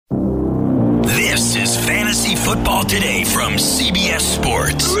is Fantasy Football Today from CBS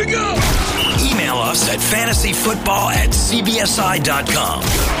Sports. Here we go. Email us at fantasyfootball@cbsi.com.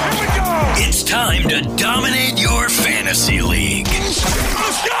 Here we go. It's time to dominate your fantasy league.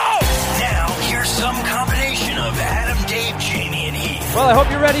 Let's go. Now, here's some combination of Adam, Dave, Jamie, and Heath. Well, I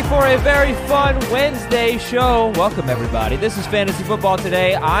hope you're ready for a very fun Wednesday show. Welcome, everybody. This is Fantasy Football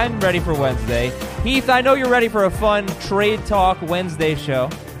Today. I'm ready for Wednesday. Heath, I know you're ready for a fun Trade Talk Wednesday show.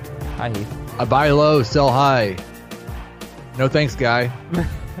 Hi, Heath. I buy low, sell high. No thanks, guy.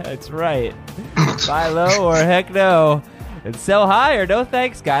 That's right. Buy low or heck no. And sell high or no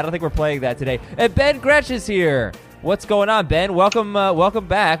thanks, guy. I don't think we're playing that today. And Ben Gretsch is here. What's going on, Ben? Welcome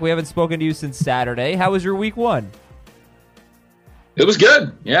back. We haven't spoken to you since Saturday. How was your week one? It was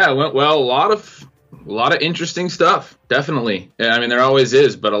good. Yeah, it went well. A lot of interesting stuff. Definitely. I mean, there always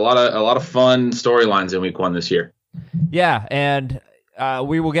is, but a lot of fun storylines in week one this year. Yeah, and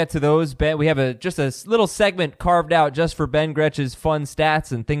we will get to those. Ben, we have just a little segment carved out just for Ben Gretsch's fun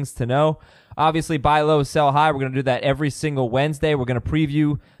stats and things to know. Obviously, buy low, sell high. We're going to do that every single Wednesday. We're going to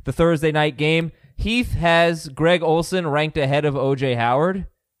preview the Thursday night game. Heath has Greg Olsen ranked ahead of O.J. Howard.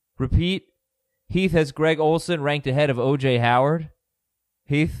 Repeat. Heath has Greg Olsen ranked ahead of O.J. Howard.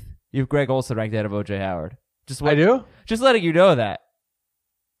 Heath, you have Greg Olsen ranked ahead of O.J. Howard. I do? Just letting you know that.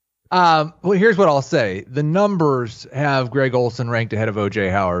 Well, here's what I'll say. The numbers have Greg Olsen ranked ahead of O.J.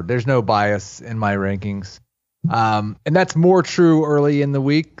 Howard. There's no bias in my rankings. And that's more true early in the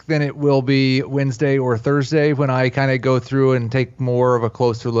week than it will be Wednesday or Thursday when I kind of go through and take more of a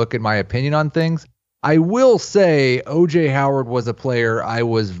closer look at my opinion on things. I will say O.J. Howard was a player I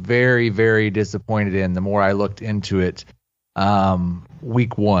was very, very disappointed in the more I looked into it.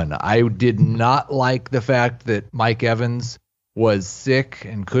 Week one, I did not like the fact that Mike Evans was sick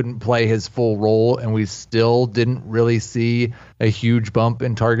and couldn't play his full role, and we still didn't really see a huge bump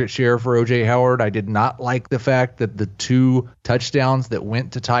in target share for O.J. Howard. I did not like the fact that the 2 touchdowns that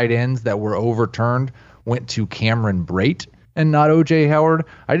went to tight ends that were overturned went to Cameron Brate and not O.J. Howard.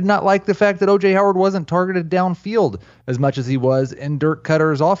 I did not like the fact that O.J. Howard wasn't targeted downfield as much as he was in Dirk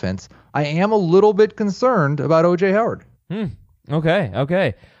Cutter's offense. I am a little bit concerned about O.J. Howard.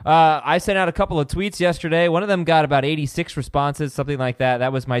 Okay. I sent out a couple of tweets yesterday. One of them got about 86 responses, something like that.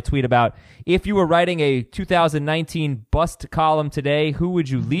 That was my tweet about if you were writing a 2019 bust column today, who would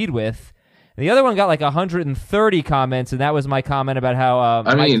you lead with? And the other one got like 130 comments, and that was my comment about how...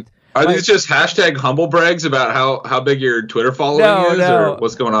 Are these just hashtag humble brags about how big your Twitter following is, or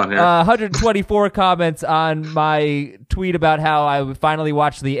what's going on here? 124 comments on my tweet about how I finally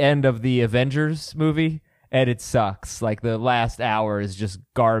watched the end of the Avengers movie. And it sucks. Like, the last hour is just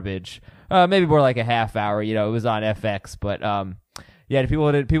garbage. Maybe more like a half hour. You know, it was on FX. But, yeah,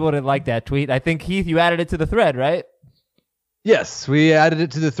 people didn't like that tweet. I think, Heath, you added it to the thread, right? Yes, we added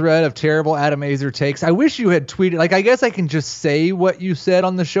it to the thread of terrible Adam Aizer takes. I wish you had tweeted. Like, I guess I can just say what you said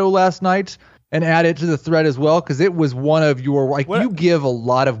on the show last night and add it to the thread as well, because it was one of your... Like, you give a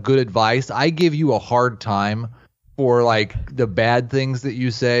lot of good advice. I give you a hard time for like the bad things that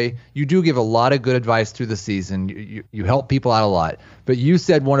you say. You do give a lot of good advice through the season. You help people out a lot. But you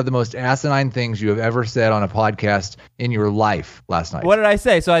said one of the most asinine things you have ever said on a podcast in your life last night. What did I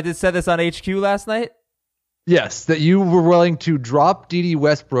say? So I said this on HQ last night? Yes, that you were willing to drop D.D.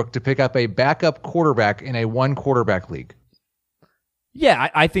 Westbrook to pick up a backup quarterback in a 1-quarterback league. Yeah,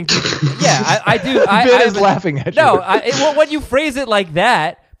 I think... Yeah, I do. Ben is laughing at you. No, when you phrase it like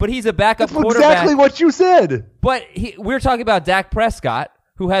that... But he's a backup quarterback. Exactly what you said. But we're talking about Dak Prescott,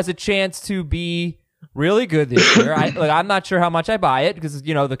 who has a chance to be really good this year. I'm not sure how much I buy it because,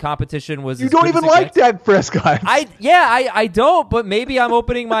 you know, the competition was... You don't even like Dak Prescott. I don't, but maybe I'm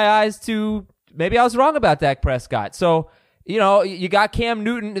opening my eyes to... Maybe I was wrong about Dak Prescott. So, you know, you got Cam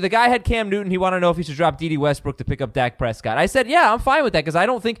Newton. The guy had Cam Newton. He wanted to know if he should drop D.D. Westbrook to pick up Dak Prescott. I said, yeah, I'm fine with that because I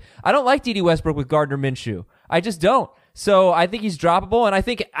don't like D.D. Westbrook with Gardner Minshew. I just don't. So I think he's droppable, and I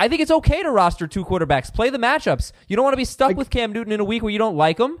think it's okay to roster 2 quarterbacks. Play the matchups. You don't want to be stuck with Cam Newton in a week where you don't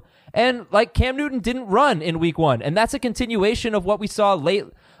like him. And like Cam Newton didn't run in week 1, and that's a continuation of what we saw late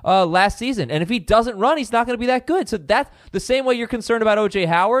last season. And if he doesn't run, he's not going to be that good. So that's the same way you're concerned about O.J.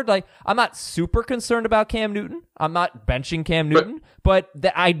 Howard. Like, I'm not super concerned about Cam Newton. I'm not benching Cam Newton, but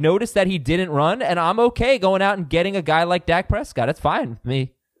I noticed that he didn't run, and I'm okay going out and getting a guy like Dak Prescott. It's fine with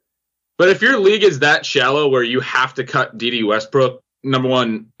me. But if your league is that shallow where you have to cut D.D. Westbrook, number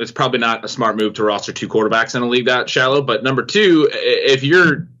one, it's probably not a smart move to roster 2 quarterbacks in a league that shallow. But number 2, if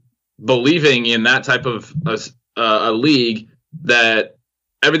you're believing in that type of a league that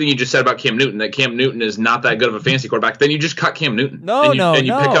everything you just said about Cam Newton, that Cam Newton is not that good of a fantasy quarterback, then you just cut Cam Newton. And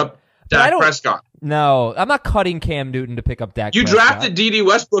you pick up Dak Prescott. No, I'm not cutting Cam Newton to pick up Dak You Prescott. drafted D.D.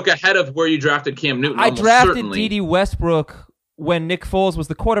 Westbrook ahead of where you drafted Cam Newton. I almost drafted certainly. D.D. Westbrook when Nick Foles was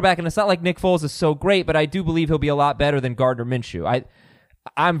the quarterback, and it's not like Nick Foles is so great, but I do believe he'll be a lot better than Gardner Minshew.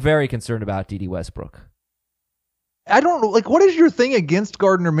 I'm very concerned about D.D. Westbrook. I don't know. Like, what is your thing against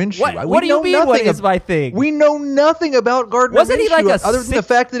Gardner Minshew? What do you mean? What is my thing? We know nothing about Gardner Wasn't Minshew he like a other than the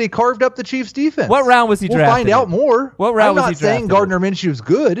fact that he carved up the Chiefs' defense. What round was he We'll drafted find out more. What round I'm was not he saying drafted Gardner Minshew's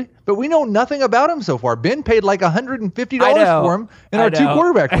good, but we know nothing about him so far. Ben paid like $150 for him in our two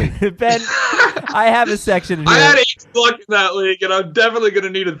quarterback league. Ben, I have a section in here. I had 8 luck in that league, and I'm definitely going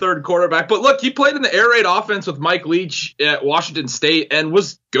to need a third quarterback. But look, he played in the air raid offense with Mike Leach at Washington State and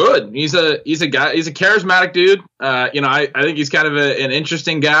was good. He's a guy. He's a charismatic dude. I think he's kind of an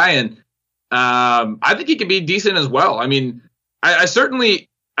interesting guy, and I think he can be decent as well. I mean, I certainly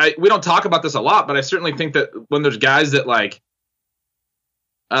we don't talk about this a lot, but I certainly think that when there's guys that like.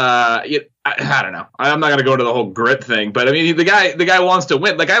 I don't know. I'm not gonna go into the whole grit thing, but I mean, the guy wants to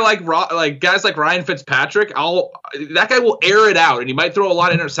win. Like I like guys like Ryan Fitzpatrick. That guy will air it out, and he might throw a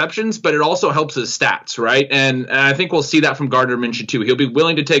lot of interceptions, but it also helps his stats, right? And I think we'll see that from Gardner Minshew too. He'll be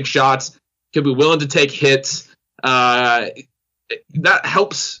willing to take shots. He'll be willing to take hits. That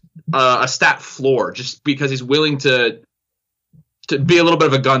helps a stat floor just because he's willing to be a little bit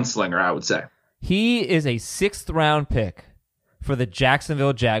of a gunslinger. I would say he is a 6th round pick for the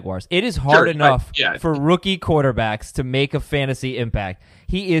Jacksonville Jaguars. It is hard enough for rookie quarterbacks to make a fantasy impact.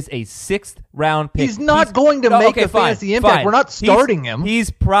 He is a 6th round pick. He's not going to make a fantasy impact. Fine. We're not starting him. He's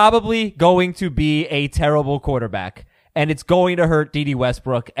probably going to be a terrible quarterback, and it's going to hurt D.D.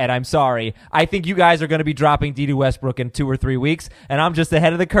 Westbrook, and I'm sorry. I think you guys are going to be dropping D.D. Westbrook in 2 or 3 weeks, and I'm just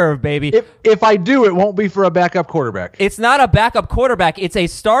ahead of the curve, baby. If I do, it won't be for a backup quarterback. It's not a backup quarterback. It's a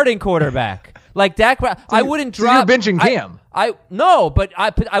starting quarterback. Like Dak, I wouldn't drop. You're benching Cam. I You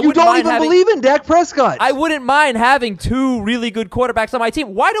wouldn't don't mind even having, believe in Dak Prescott. I wouldn't mind having 2 really good quarterbacks on my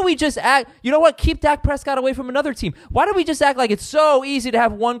team. Why do we just act? You know what? Keep Dak Prescott away from another team. Why do we just act like it's so easy to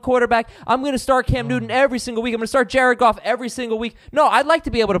have one quarterback? I'm going to start Cam Newton every single week. I'm going to start Jared Goff every single week. No, I'd like to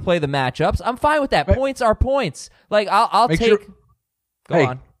be able to play the matchups. I'm fine with that. Points are points. Like I'll take. Sure. Go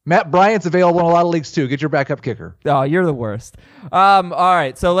on. Matt Bryant's available in a lot of leagues too. Get your backup kicker. Oh, you're the worst. All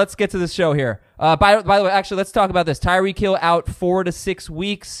right, so let's get to the show here. By the way, actually, let's talk about this. Tyreek Hill out 4 to 6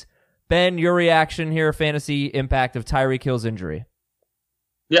 weeks. Ben, your reaction here, fantasy impact of Tyreek Hill's injury.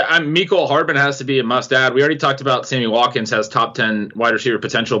 Yeah, Mecole Hardman has to be a must-add. We already talked about Sammy Watkins has top 10 wide receiver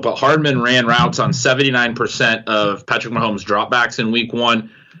potential, but Hardman ran routes on 79% of Patrick Mahomes' dropbacks in week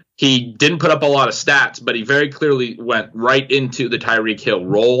 1. He didn't put up a lot of stats, but he very clearly went right into the Tyreek Hill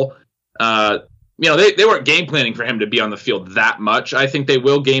role. They weren't game planning for him to be on the field that much. I think they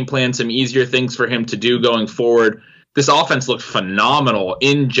will game plan some easier things for him to do going forward. This offense looked phenomenal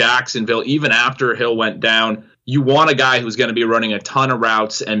in Jacksonville, even after Hill went down. You want a guy who's going to be running a ton of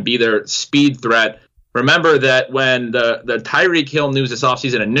routes and be their speed threat. Remember that when the Tyreek Hill news this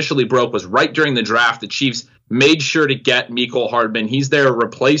offseason initially broke was right during the draft. The Chiefs made sure to get Mecole Hardman. He's their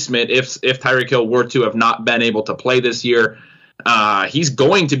replacement if Tyreek Hill were to have not been able to play this year. He's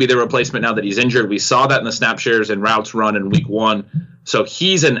going to be the replacement now that he's injured. We saw that in the snap shares and routes run in week 1. So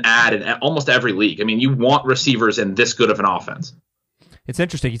he's an add in almost every league. I mean, you want receivers in this good of an offense. It's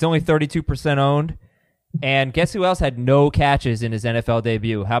interesting. He's only 32% owned. And guess who else had no catches in his NFL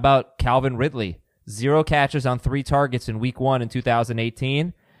debut? How about Calvin Ridley? 0 catches on 3 targets in week 1 in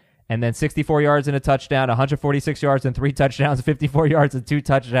 2018. And then 64 yards and a touchdown, 146 yards and 3 touchdowns, 54 yards and 2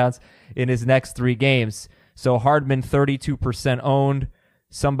 touchdowns in his next 3 games. So Hardman, 32% owned.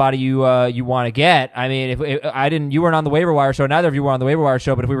 Somebody you want to get. I mean, if you weren't on the waiver wire show. Neither of you were on the waiver wire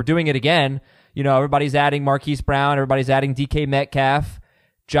show. But if we were doing it again, everybody's adding Marquise Brown, everybody's adding DK Metcalf,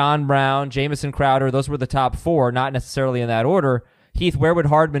 John Brown, Jamison Crowder. Those were the top 4, not necessarily in that order. Heath, where would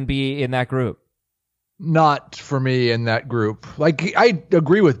Hardman be in that group? Not for me in that group. Like, I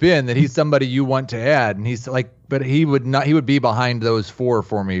agree with Ben that he's somebody you want to add, and he's like, but he would not. He would be behind those 4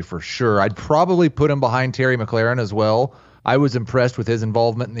 for me for sure. I'd probably put him behind Terry McLaurin as well. I was impressed with his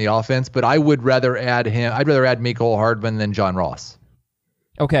involvement in the offense, but I would rather add him. I'd rather add Mecole Hardman than John Ross.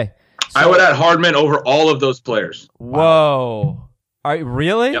 Okay, so, I would add Hardman over all of those players. Whoa, are you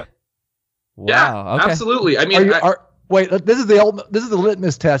really? Yep. Wow. Yeah, okay. absolutely. I mean, wait, this is the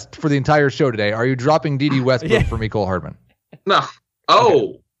litmus test for the entire show today. Are you dropping D.D. Westbrook for Mecole Hardman? No.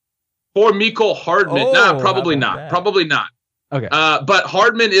 For Mecole Hardman, probably not. That? Probably not. Okay. But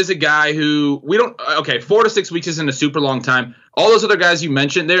Hardman is a guy who 4 to 6 weeks isn't a super long time. All those other guys you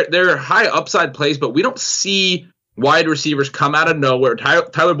mentioned, they're high upside plays, but we don't see wide receivers come out of nowhere.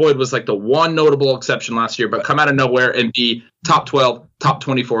 Tyler Boyd was like the one notable exception last year, but come out of nowhere and be top 12, top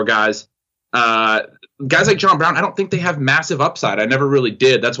 24 guys. Guys like John Brown, I don't think they have massive upside. I never really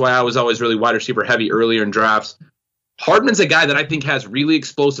did. That's why I was always really wide receiver heavy earlier in drafts. Hardman's a guy that I think has really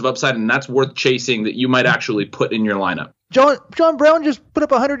explosive upside, and that's worth chasing, that you might actually put in your lineup. John Brown just put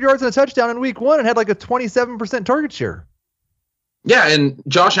up 100 yards and a touchdown in week 1 and had like a 27% target share. Yeah, and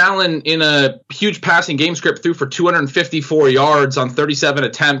Josh Allen in a huge passing game script threw for 254 yards on 37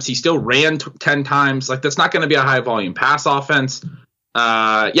 attempts. He still ran 10 times. Like, that's not going to be a high volume pass offense.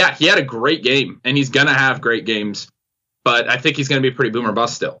 Yeah, he had a great game, and he's going to have great games, but I think he's going to be pretty boomer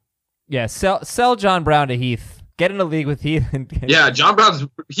bust still. Yeah, sell John Brown to Heath. Get in a league with Heath. Yeah,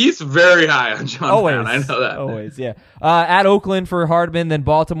 he's very high on John Brown. I know that. Always, yeah. At Oakland for Hardman, then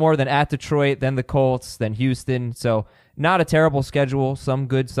Baltimore, then at Detroit, then the Colts, then Houston. So not a terrible schedule. Some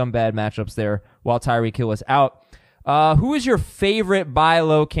good, some bad matchups there while Tyreek Hill is out. Who is your favorite buy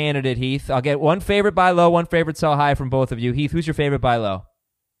low candidate, Heath? I'll get one favorite buy low, one favorite sell high from both of you. Heath, who's your favorite buy low?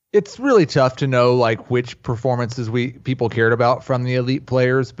 It's really tough to know like which performances people cared about from the elite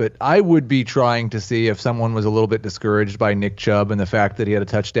players, but I would be trying to see if someone was a little bit discouraged by Nick Chubb and the fact that he had a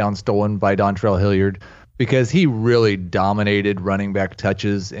touchdown stolen by Dontrell Hilliard, because he really dominated running back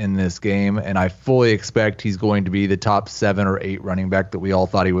touches in this game, and I fully expect he's going to be the top 7 or 8 running back that we all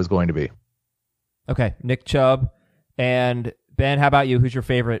thought he was going to be. Okay, Nick Chubb. And Ben, how about you? Who's your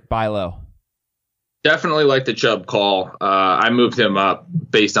favorite buy low? Definitely like the Chubb call. I moved him up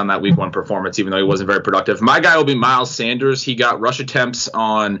based on that week 1 performance, even though he wasn't very productive. My guy will be Miles Sanders. He got rush attempts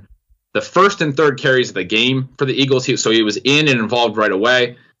on the first and third carries of the game for the Eagles. So he was in and involved right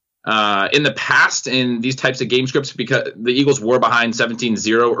away. In the past, in these types of game scripts, because the Eagles were behind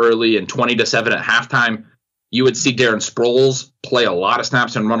 17-0 early and 20-7 at halftime, you would see Darren Sproles play a lot of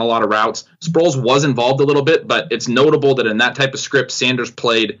snaps and run a lot of routes. Sproles was involved a little bit, but it's notable that in that type of script, Sanders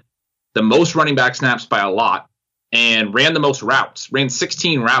played the most running back snaps by a lot and ran the most routes, ran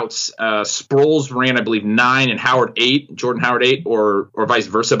 16 routes. Sproles ran, I believe, 9 and Jordan Howard 8 or vice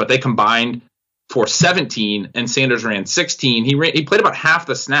versa, but they combined for 17 and Sanders ran 16. He played about half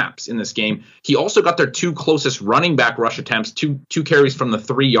the snaps in this game. He also got their 2 closest running back rush attempts, two carries from the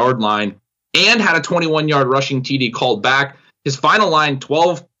 3-yard line, and had a 21-yard rushing TD called back. His final line,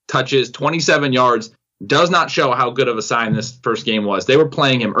 12 touches, 27 yards, does not show how good of a sign this first game was. They were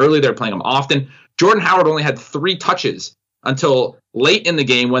playing him early. They were playing him often. Jordan Howard only had 3 touches until late in the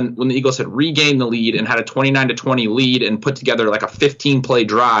game when the Eagles had regained the lead and had a 29-20 lead and put together like a 15-play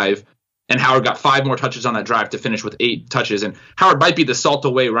drive. And Howard got 5 more touches on that drive to finish with 8 touches. And Howard might be the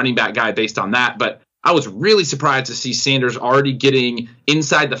salt-away running back guy based on that, but I was really surprised to see Sanders already getting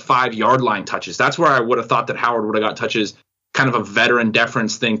inside the 5-yard line touches. That's where I would have thought that Howard would have got touches, kind of a veteran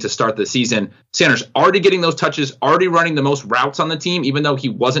deference thing to start the season. Sanders already getting those touches, already running the most routes on the team, even though he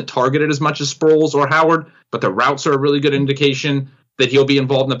wasn't targeted as much as Sproles or Howard, but the routes are a really good indication that he'll be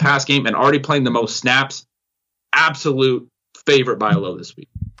involved in the pass game and already playing the most snaps. Absolute favorite buy low this week.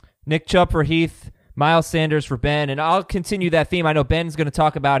 Nick Chubb for Heath, Miles Sanders for Ben, and I'll continue that theme. I know Ben's going to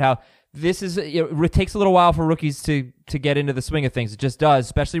talk about how this is, it takes a little while for rookies to get into the swing of things. It just does,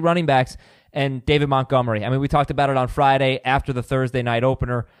 especially running backs and David Montgomery. I mean, we talked about it on Friday after the Thursday night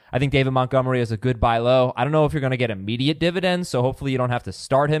opener. I think David Montgomery is a good buy low. I don't know if you're going to get immediate dividends, so hopefully you don't have to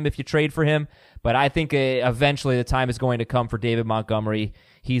start him if you trade for him, but I think eventually the time is going to come for David Montgomery.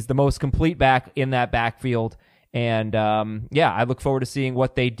 He's the most complete back in that backfield, and I look forward to seeing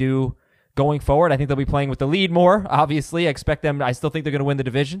what they do going forward. I think they'll be playing with the lead more, obviously. I still think they're going to win the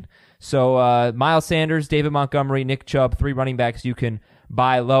division. So Miles Sanders, David Montgomery, Nick Chubb, 3 running backs you can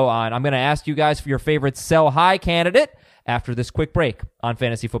buy low on. I'm going to ask you guys for your favorite sell high candidate after this quick break on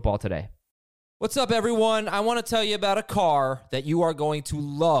Fantasy Football Today. What's up, everyone? I want to tell you about a car that you are going to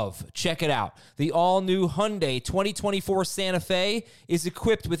love. Check it out. The all-new Hyundai 2024 Santa Fe is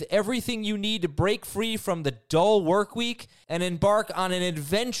equipped with everything you need to break free from the dull work week and embark on an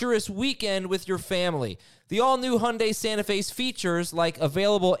adventurous weekend with your family. The all-new Hyundai Santa Fe's features like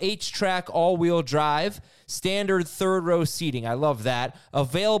available H-Track all-wheel drive, standard third-row seating, I love that,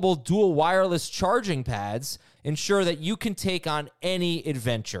 available dual wireless charging pads, ensure that you can take on any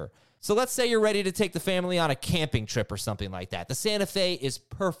adventure. So let's say you're ready to take the family on a camping trip or something like that. The Santa Fe is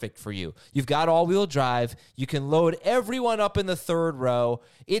perfect for you. You've got all-wheel drive. You can load everyone up in the third row.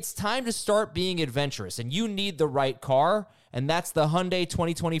 It's time to start being adventurous, and you need the right car, and that's the Hyundai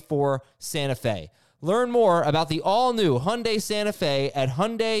 2024 Santa Fe. Learn more about the all-new Hyundai Santa Fe at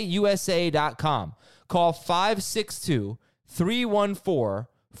HyundaiUSA.com. Call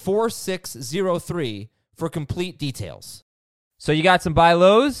 562-314-4603 for complete details. So you got some buy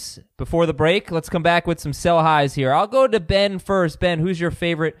lows before the break. Let's come back with some sell highs here. I'll go to Ben first. Ben, who's your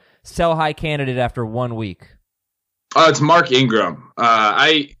favorite sell high candidate after 1 week? It's Mark Ingram.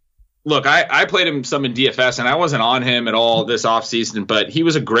 I look, I played him some in DFS, and I wasn't on him at all this offseason, but he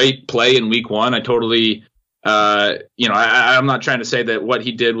was a great play in week one. I totally, I'm not trying to say that what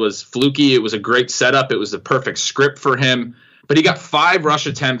he did was fluky. It was a great setup. It was the perfect script for him. But he got 5 rush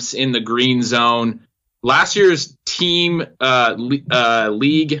attempts in the green zone. Last year's team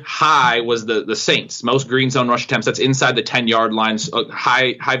league high was the Saints. Most green zone rush attempts. That's inside the 10-yard lines.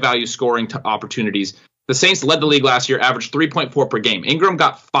 High value scoring opportunities. The Saints led the league last year, averaged 3.4 per game. Ingram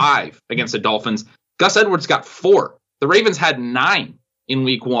got 5 against the Dolphins. Gus Edwards got 4. The Ravens had 9 in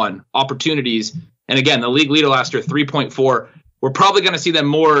week one opportunities. And again, the league leader last year, 3.4. We're probably going to see them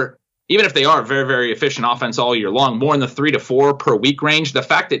more, even if they are very, very efficient offense all year long, more in the 3 to 4 per week range. The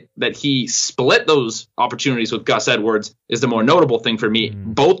fact that he split those opportunities with Gus Edwards is the more notable thing for me.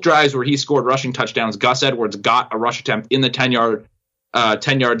 Both drives where he scored rushing touchdowns, Gus Edwards got a rush attempt in the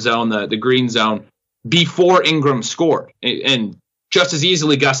 10-yard zone, the green zone, before Ingram scored. And just as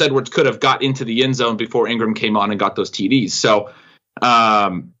easily, Gus Edwards could have got into the end zone before Ingram came on and got those TDs. So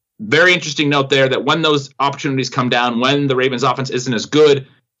very interesting note there that when those opportunities come down, when the Ravens offense isn't as good,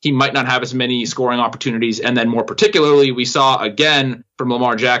 he might not have as many scoring opportunities. And then more particularly, we saw again from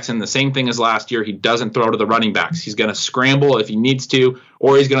Lamar Jackson, the same thing as last year. He doesn't throw to the running backs. He's going to scramble if he needs to,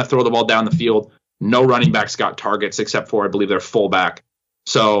 or he's going to throw the ball down the field. No running backs got targets except for, I believe, their fullback.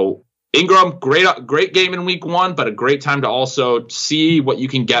 So Ingram, great game in week one, but a great time to also see what you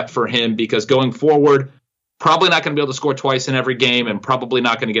can get for him, because going forward, probably not going to be able to score twice in every game, and probably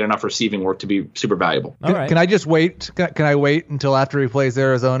not going to get enough receiving work to be super valuable. Can I just wait? Can I wait until after he plays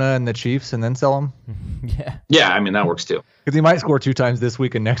Arizona and the Chiefs and then sell him? Yeah, I mean, that works too. Because he might score 2 times this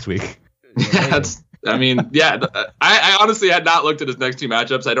week and next week. I honestly had not looked at his next 2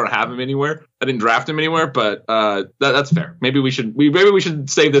 matchups. I don't have him anywhere. I didn't draft him anywhere, but that's fair. Maybe we should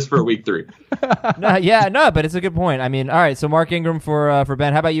save this for week 3. But it's a good point. I mean, all right. So Mark Ingram for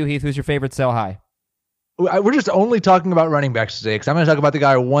Ben. How about you, Heath? Who's your favorite sell high? We're just only talking about running backs today, because I'm going to talk about the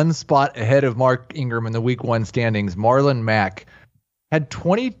guy one spot ahead of Mark Ingram in the week 1 standings. Marlon Mack had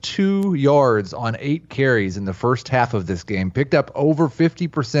 22 yards on 8 carries in the first half of this game, picked up over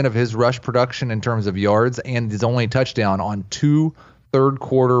 50% of his rush production in terms of yards, and his only touchdown on 2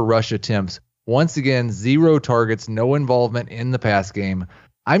 third-quarter rush attempts. Once again, 0 targets, no involvement in the pass game.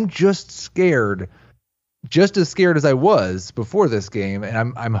 I'm just scared, just as scared as I was before this game,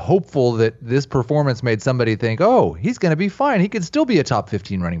 and I'm hopeful that this performance made somebody think, oh, he's going to be fine. He could still be a top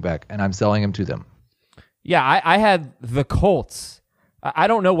 15 running back, and I'm selling him to them. Yeah, I had the Colts. I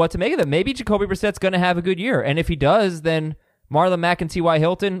don't know what to make of them. Maybe Jacoby Brissett's going to have a good year, and if he does, then Marlon Mack and T.Y.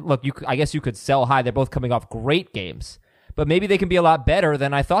 Hilton, look, I guess you could sell high. They're both coming off great games, but maybe they can be a lot better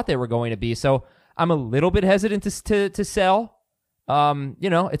than I thought they were going to be, so I'm a little bit hesitant to sell.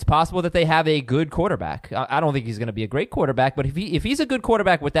 It's possible that they have a good quarterback. I don't think he's going to be a great quarterback, but if he's a good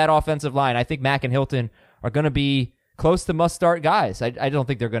quarterback with that offensive line, I think Mack and Hilton are going to be close to must-start guys. I don't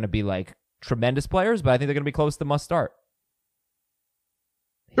think they're going to be like tremendous players, but I think they're going to be close to must-start.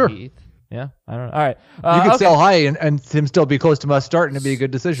 Sure. Heath. Yeah, I don't know. All right, you could sell high and him still be close to must-start, and it'd be a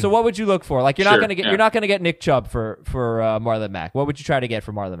good decision. So what would you look for? Like you're not going to get Nick Chubb for Marlon Mack. What would you try to get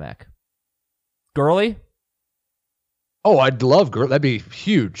for Marlon Mack? Gurley? Oh, I'd love Gurley. That'd be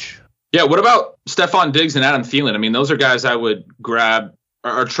huge. Yeah, what about Stephon Diggs and Adam Thielen? I mean, those are guys I would grab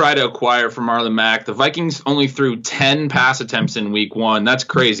or try to acquire for Marlon Mack. The Vikings only threw 10 pass attempts in week 1. That's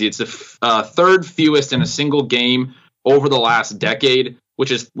crazy. It's the third fewest in a single game over the last decade, which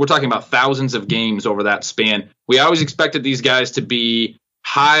is, we're talking about thousands of games over that span. We always expected these guys to be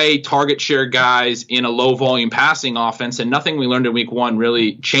high target share guys in a low volume passing offense, and nothing we learned in week 1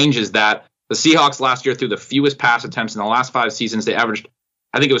 really changes that. The Seahawks last year threw the fewest pass attempts in the last 5 seasons. They averaged,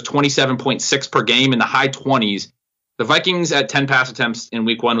 I think it was 27.6 per game in the high 20s. The Vikings at 10 pass attempts in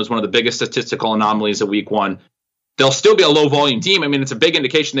week 1 was one of the biggest statistical anomalies of week 1. They'll still be a low volume team. I mean, it's a big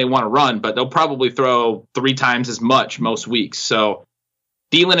indication they want to run, but they'll probably throw 3 times as much most weeks. So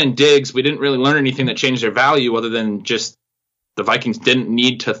Thielen and Diggs, we didn't really learn anything that changed their value other than just the Vikings didn't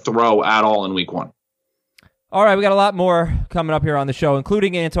need to throw at all in week 1. All right, we got a lot more coming up here on the show,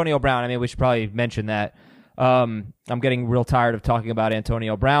 including Antonio Brown. I mean, we should probably mention that. I'm getting real tired of talking about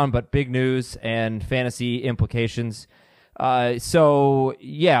Antonio Brown, but big news and fantasy implications. Just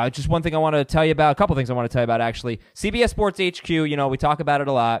one thing I want to tell you about, a couple things I want to tell you about, actually. CBS Sports HQ, we talk about it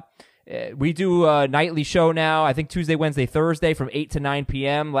a lot. We do a nightly show now, I think Tuesday, Wednesday, Thursday from 8 to 9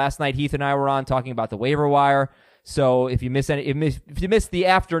 p.m. Last night, Heath and I were on talking about the waiver wire. So if you miss the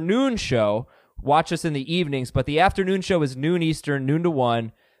afternoon show, watch us in the evenings, but the afternoon show is noon Eastern, noon to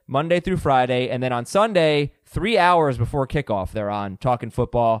 1, Monday through Friday, and then on Sunday, 3 hours before kickoff, they're on talking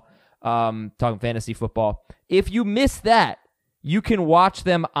football, talking fantasy football. If you miss that, you can watch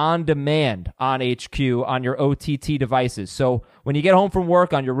them on demand on HQ on your OTT devices. So when you get home from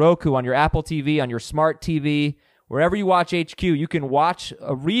work on your Roku, on your Apple TV, on your smart TV, wherever you watch HQ, you can watch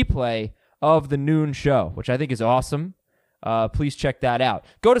a replay of the noon show, which I think is awesome. Please check that out.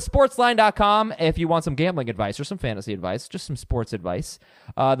 Go to sportsline.com if you want some gambling advice or some fantasy advice, just some sports advice.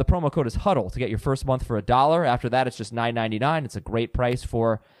 The promo code is HUDDLE to get your first month for $1. After that, it's just $9.99. It's a great price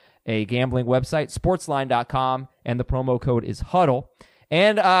for a gambling website, sportsline.com, and the promo code is HUDDLE.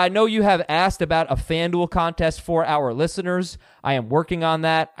 And I know you have asked about a FanDuel contest for our listeners. I am working on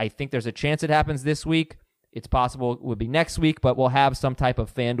that. I think there's a chance it happens this week. It's possible it would be next week, but we'll have some type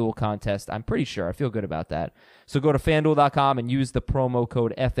of FanDuel contest. I'm pretty sure. I feel good about that. So go to FanDuel.com and use the promo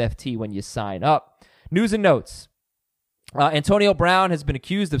code FFT when you sign up. News and notes. Antonio Brown has been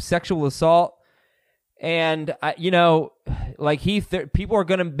accused of sexual assault. And, like Heath, people are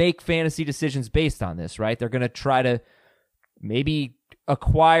going to make fantasy decisions based on this, right? They're going to try to maybe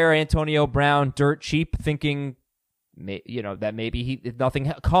acquire Antonio Brown dirt cheap, thinking, that maybe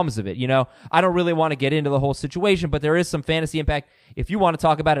nothing comes of it. I don't really want to get into the whole situation, but there is some fantasy impact. If you want to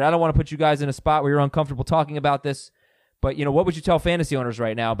talk about it, I don't want to put you guys in a spot where you're uncomfortable talking about this. But, what would you tell fantasy owners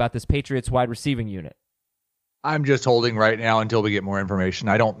right now about this Patriots wide receiving unit? I'm just holding right now until we get more information.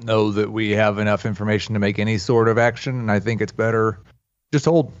 I don't know that we have enough information to make any sort of action, and I think it's better just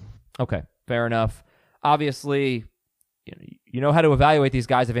hold. Okay, fair enough. Obviously, you know how to evaluate these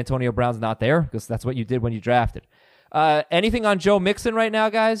guys if Antonio Brown's not there, because that's what you did when you drafted. Anything on Joe Mixon right now,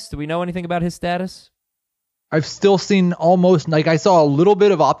 guys? Do we know anything about his status? I've still seen I saw a little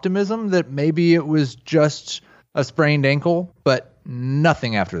bit of optimism that maybe it was just a sprained ankle, but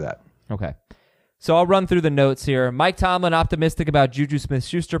nothing after that. Okay. So I'll run through the notes here. Mike Tomlin optimistic about Juju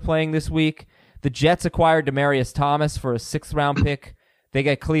Smith-Schuster playing this week. The Jets acquired Demaryius Thomas for a 6th-round pick. They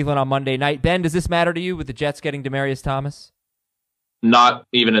get Cleveland on Monday night. Ben, does this matter to you with the Jets getting Demaryius Thomas? Not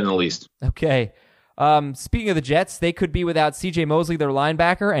even in the least. Okay. Speaking of the Jets, they could be without C.J. Mosley, their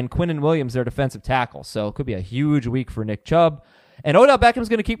linebacker, and Quinnen Williams, their defensive tackle. So it could be a huge week for Nick Chubb. And Odell Beckham's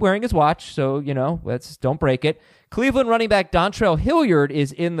going to keep wearing his watch, so, don't break it. Cleveland running back Dontrell Hilliard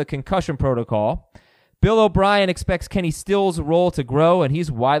is in the concussion protocol. Bill O'Brien expects Kenny Stills' role to grow, and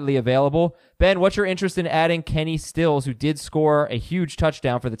he's widely available. Ben, what's your interest in adding Kenny Stills, who did score a huge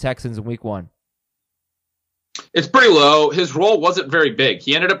touchdown for the Texans in Week 1? It's pretty low. His role wasn't very big.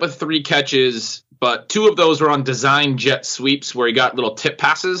 He ended up with 3 catches, but 2 of those were on design jet sweeps where he got little tip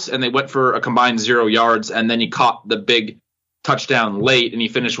passes, and they went for a combined 0 yards, and then he caught the big touchdown late, and he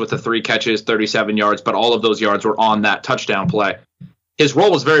finished with the 3 catches, 37 yards, but all of those yards were on that touchdown play. His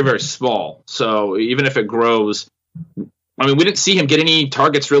role was very, very small, so even if it grows, we didn't see him get any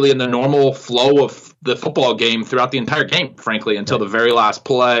targets really in the normal flow of the football game throughout the entire game, frankly, until the very last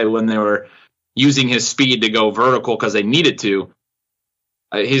play when they were using his speed to go vertical because they needed to.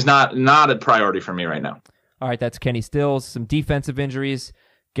 He's not a priority for me right now. All right, that's Kenny Stills. Some defensive injuries.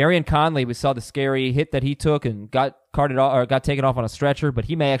 Garyon Conley, we saw the scary hit that he took and got taken off on a stretcher, but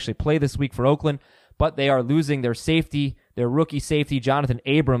he may actually play this week for Oakland. But they are losing their rookie safety, Jonathan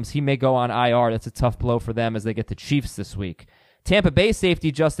Abrams. He may go on IR. That's a tough blow for them as they get the Chiefs this week. Tampa Bay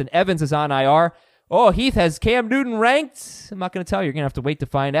safety Justin Evans is on IR. Oh, Heath, has Cam Newton ranked? I'm not going to tell you. You're going to have to wait to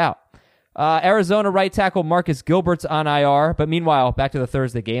find out. Arizona right tackle Marcus Gilbert's on IR. But meanwhile, back to the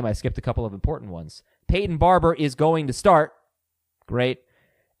Thursday game. I skipped a couple of important ones. Peyton Barber is going to start. Great.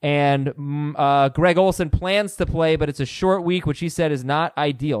 And Greg Olsen plans to play, but it's a short week, which he said is not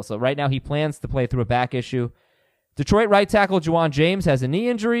ideal. So right now he plans to play through a back issue. Detroit right tackle Juwan James has a knee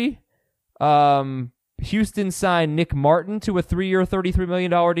injury. Houston signed Nick Martin to a 3-year, $33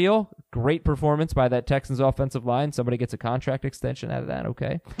 million deal. Great performance by that Texans offensive line. Somebody gets a contract extension out of that.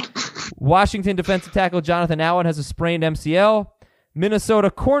 Okay. Washington defensive tackle Jonathan Allen has a sprained MCL.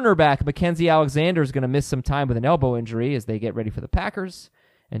 Minnesota cornerback Mackenzie Alexander is going to miss some time with an elbow injury as they get ready for the Packers.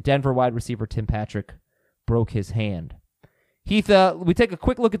 And Denver wide receiver Tim Patrick broke his hand. Heath, we take a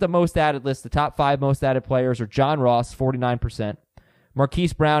quick look at the most added list. The top 5 most added players are John Ross, 49%.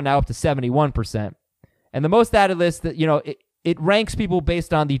 Marquise Brown now up to 71%. And the most added list, that it ranks people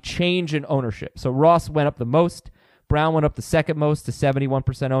based on the change in ownership. So Ross went up the most. Brown went up the second most to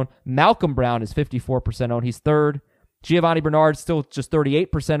 71% owned. Malcolm Brown is 54% owned. He's third. Giovanni Bernard still just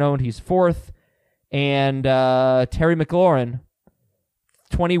 38% owned. He's fourth. And Terry McLaurin,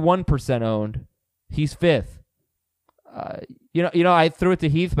 21% owned. He's fifth. I threw it to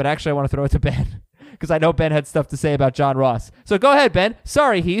Heath, but actually I want to throw it to Ben because I know Ben had stuff to say about John Ross. So go ahead, Ben.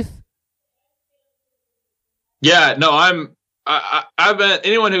 Sorry, Heath. Yeah, no, I've been,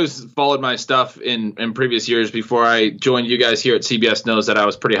 anyone who's followed my stuff in previous years before I joined you guys here at CBS knows that I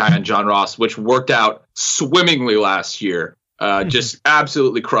was pretty high on John Ross, which worked out swimmingly last year. Just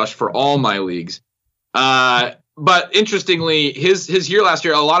absolutely crushed for all my leagues. But interestingly, his year last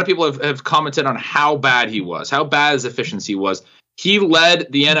year, a lot of people have commented on how bad he was, how bad his efficiency was. He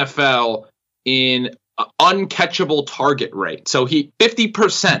led the NFL in uncatchable target rate. So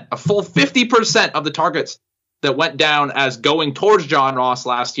 50%, a full 50% of the targets that went down as going towards John Ross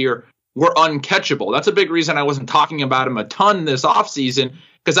last year were uncatchable. That's a big reason I wasn't talking about him a ton this offseason,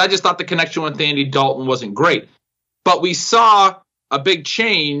 because I just thought the connection with Andy Dalton wasn't great. But we saw a big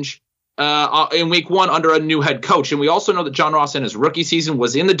change in week one under a new head coach. And we also know that John Ross in his rookie season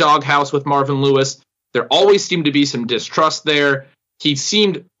was in the doghouse with Marvin Lewis. There always seemed to be some distrust there. He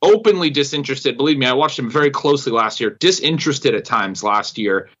seemed openly disinterested. Believe me, I watched him very closely last year, disinterested at times last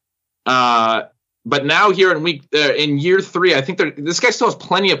year. But now here in year three, I think this guy still has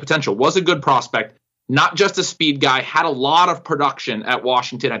plenty of potential, was a good prospect, not just a speed guy, had a lot of production at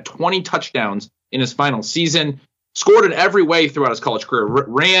Washington, had 20 touchdowns in his final season, scored in every way throughout his college career,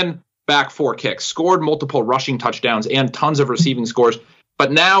 ran back 4 kicks, scored multiple rushing touchdowns and tons of receiving scores.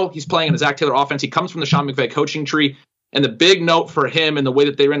 But now he's playing in a Zach Taylor offense. He comes from the Sean McVay coaching tree. And the big note for him and the way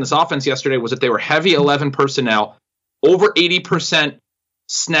that they ran this offense yesterday was that they were heavy 11 personnel, over 80%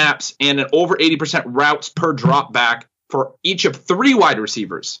 snaps, and an over 80% routes per drop back for each of 3 wide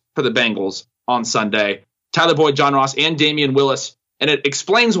receivers for the Bengals on Sunday, Tyler Boyd, John Ross, and Damian Willis. And it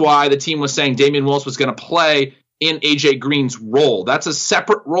explains why the team was saying Damian Willis was going to play in A.J. Green's role. That's a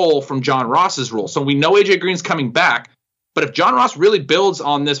separate role from John Ross's role. So we know A.J. Green's coming back. But if John Ross really builds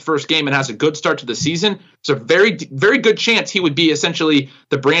on this first game and has a good start to the season, there's a very, very good chance he would be essentially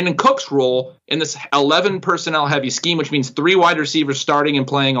the Brandon Cooks role in this 11 personnel heavy scheme, which means 3 wide receivers starting and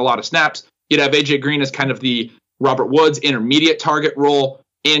playing a lot of snaps. You'd have A.J. Green as kind of the Robert Woods intermediate target role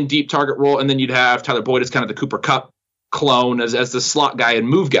and deep target role. And then you'd have Tyler Boyd as kind of the Cooper Kupp clone as the slot guy and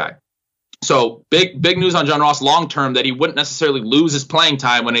move guy. So big news on John Ross long term that he wouldn't necessarily lose his playing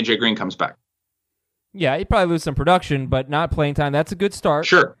time when A.J. Green comes back. Yeah, he'd probably lose some production, but not playing time. That's a good start.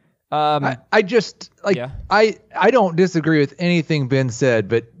 Sure. I just I don't disagree with anything Ben said,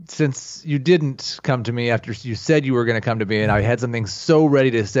 but since you didn't come to me after you said you were going to come to me and I had something so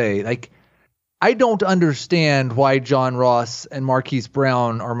ready to say, I don't understand why John Ross and Marquise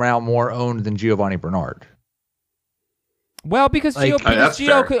Brown are now more owned than Giovanni Bernard. Well, because Gio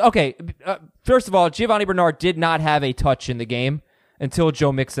first of all, Giovanni Bernard did not have a touch in the game until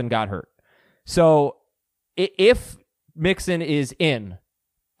Joe Mixon got hurt. So if Mixon is in,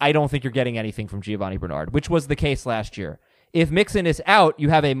 I don't think you're getting anything from Giovanni Bernard, which was the case last year. If Mixon is out, you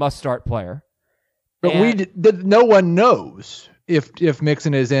have a must-start player. But no one knows if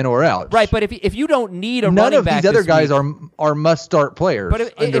Mixon is in or out. Right, but if you don't need a none running of back these other this guy week, are must-start players.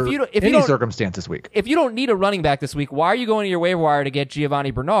 But if you don't circumstance this week, if you don't need a running back this week, why are you going to your waiver wire to get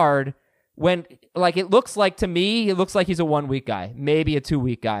Giovanni Bernard when, it looks like to me, it looks like he's a 1-week guy, maybe a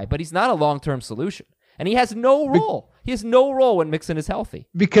 2-week guy, but he's not a long-term solution, and he has no role. He has no role when Mixon is healthy.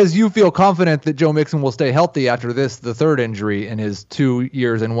 Because you feel confident that Joe Mixon will stay healthy after the 3rd injury in his 2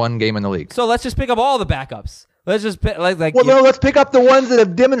 years and 1 game in the league. So let's just pick up all the backups. Let's just pick, let's pick up the ones that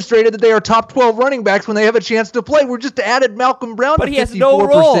have demonstrated that they are top 12 running backs when they have a chance to play. We're just added Malcolm Brown to 54%. But he has no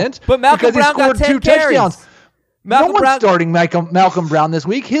role. But Malcolm Brown got 10 carries. Touchdowns. No one's starting Malcolm Brown this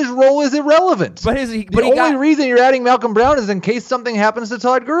week. His role is irrelevant. The only reason you're adding Malcolm Brown is in case something happens to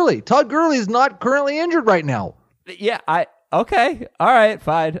Todd Gurley. Todd Gurley is not currently injured right now. Yeah, okay. All right,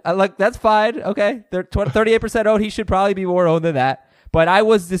 fine. That's fine. Okay. They're 38% owned. He should probably be more owned than that. But I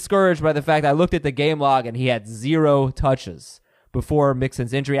was discouraged by the fact I looked at the game log and he had 0 touches before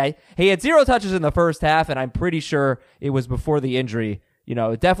Mixon's injury. He had 0 touches in the first half, and I'm pretty sure it was before the injury.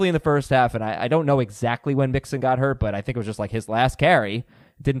 Definitely in the first half, and I don't know exactly when Mixon got hurt, but I think it was just his last carry.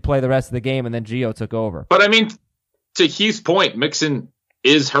 Didn't play the rest of the game, and then Gio took over. But, to Heath's point, Mixon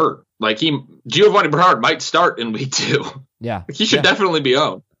is hurt. Giovanni Bernard might start in week 2. Yeah. He should definitely be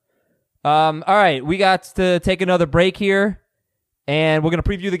owned. All right, we got to take another break here, and we're going to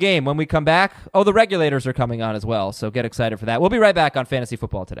preview the game when we come back. Oh, the regulators are coming on as well, so get excited for that. We'll be right back on Fantasy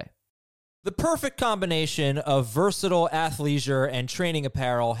Football Today. The perfect combination of versatile athleisure and training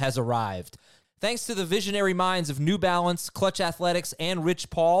apparel has arrived. Thanks to the visionary minds of New Balance, Clutch Athletics, and Rich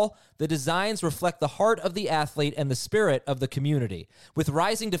Paul, the designs reflect the heart of the athlete and the spirit of the community. With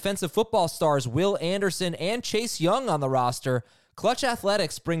rising defensive football stars Will Anderson and Chase Young on the roster, Clutch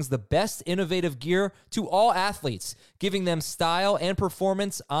Athletics brings the best innovative gear to all athletes, giving them style and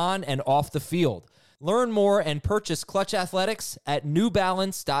performance on and off the field. Learn more and purchase Clutch Athletics at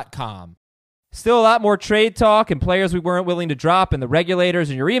newbalance.com. Still a lot more trade talk and players we weren't willing to drop and the regulators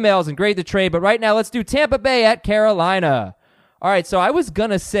and your emails and great to trade. But right now, let's do Tampa Bay at Carolina. All right, so I was going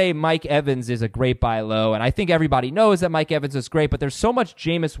to say Mike Evans is a great buy low, and I think everybody knows that Mike Evans is great, but there's so much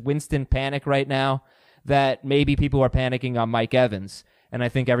Jameis Winston panic right now that maybe people are panicking on Mike Evans, and I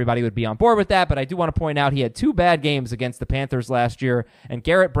think everybody would be on board with that, but I do want to point out he had 2 bad games against the Panthers last year, and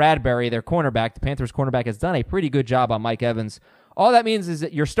Garrett Bradbury, their cornerback, the Panthers cornerback, has done a pretty good job on Mike Evans. All that means is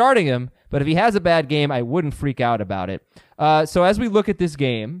that you're starting him, but if he has a bad game, I wouldn't freak out about it. So as we look at this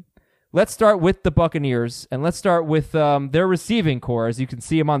game, let's start with the Buccaneers, and let's start with their receiving core. As you can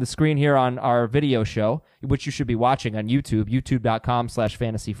see them on the screen here on our video show, which you should be watching on YouTube,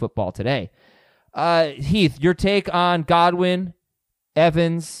 youtube.com/fantasyfootballtoday. Heath, your take on Godwin,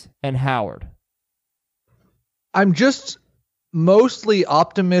 Evans, and Howard? I'm just mostly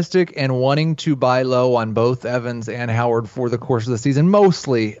optimistic and wanting to buy low on both Evans and Howard for the course of the season.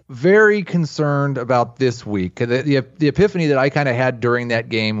 Mostly very concerned about this week. The epiphany that I kind of had during that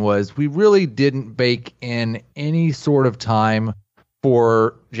game was we really didn't bake in any sort of time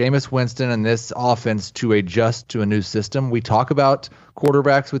for Jameis Winston and this offense to adjust to a new system. We talk about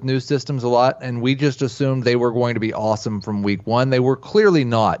quarterbacks with new systems a lot, and we just assumed they were going to be awesome from week one. They were clearly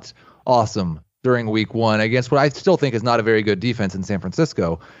not awesome during week one against what I still think is not a very good defense in San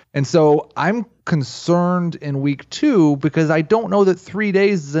Francisco. And so I'm concerned in week 2 because I don't know that 3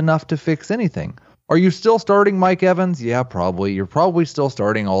 days is enough to fix anything. Are you still starting Mike Evans? Yeah, probably. You're probably still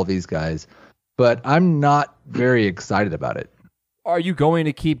starting all these guys, but I'm not very excited about it. Are you going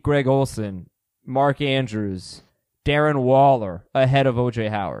to keep Greg Olsen, Mark Andrews, Darren Waller ahead of O.J.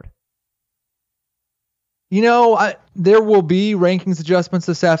 Howard? You know, there will be rankings adjustments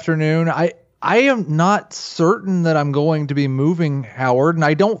this afternoon. I am not certain that I'm going to be moving Howard, and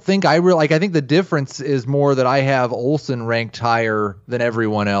I don't think I think the difference is more that I have Olsen ranked higher than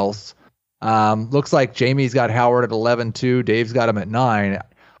everyone else. Looks like Jamie's got Howard at 11-2, Dave's got him at 9.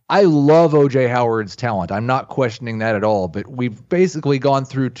 I love O.J. Howard's talent. I'm not questioning that at all, but we've basically gone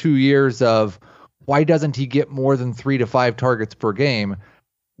through 2 years of why doesn't he get more than 3 to 5 targets per game?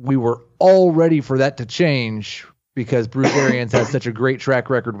 We were all ready for that to change because Bruce Arians has such a great track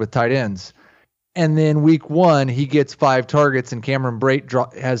record with tight ends. And then week 1, he gets 5 targets and Cameron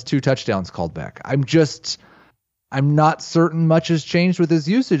Brate has 2 touchdowns called back. I'm not certain much has changed with his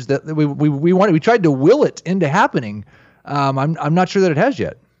usage that we tried to will it into happening. I'm not sure that it has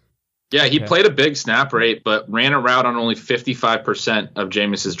yet. Yeah, he played a big snap rate, but ran a route on only 55% of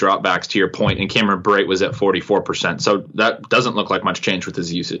Jameis's dropbacks, to your point, and Cameron Brate was at 44%. So that doesn't look like much change with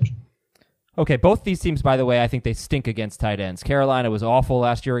his usage. Okay, both these teams, by the way, I think they stink against tight ends. Carolina was awful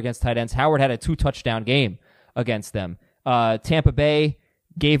last year against tight ends. Howard had a 2-touchdown game against them. Tampa Bay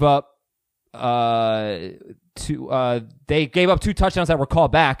gave up they gave up 2 touchdowns that were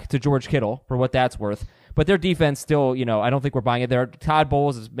called back to George Kittle, for what that's worth. But their defense still, I don't think we're buying it there. Todd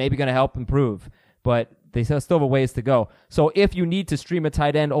Bowles is maybe going to help improve, but they still have a ways to go. So if you need to stream a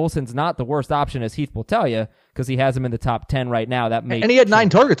tight end, Olsen's not the worst option, as Heath will tell you, because he has him in the top 10 right now. And he had 9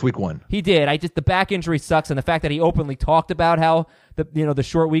 targets week 1. He did. The back injury sucks, and the fact that he openly talked about how the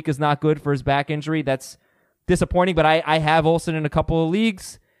short week is not good for his back injury, that's disappointing. But I have Olsen in a couple of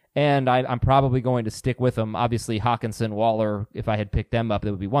leagues, and I'm probably going to stick with him. Obviously, Hawkinson, Waller, if I had picked them up,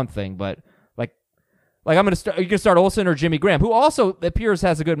 that would be one thing, but like I'm going to start. You can start Olsen or Jimmy Graham, who also appears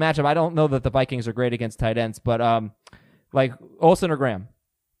has a good matchup. I don't know that the Vikings are great against tight ends, but like Olsen or Graham.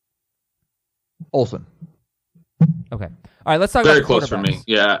 Olsen. Okay. All right. Let's talk about the close for me.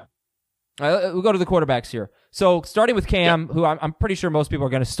 Yeah. All right, we'll go to the quarterbacks here. So starting with Cam, who I'm pretty sure most people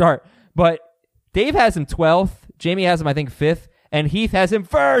are going to start, but Dave has him 12th. Jamie has him, I think, 5th, and Heath has him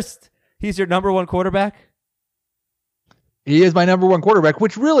 1st. He's your number 1 quarterback. He is my number 1 quarterback,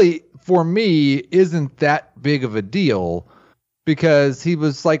 which really, for me, isn't that big of a deal because he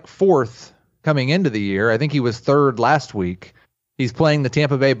was like 4th coming into the year. I think he was 3rd last week. He's playing the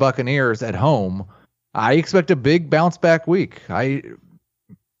Tampa Bay Buccaneers at home. I expect a big bounce back week.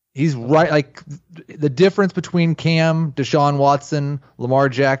 He's right. Like the difference between Cam, Deshaun Watson, Lamar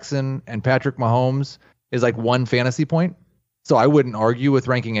Jackson, and Patrick Mahomes is like 1 fantasy point. So I wouldn't argue with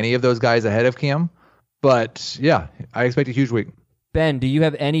ranking any of those guys ahead of Cam. But yeah, I expect a huge week. Ben, do you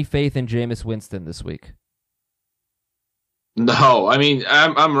have any faith in Jameis Winston this week? No, I mean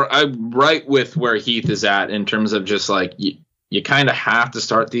I'm right with where Heath is at in terms of just like you kind of have to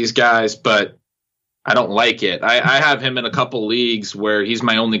start these guys, but I don't like it. I have him in a couple leagues where he's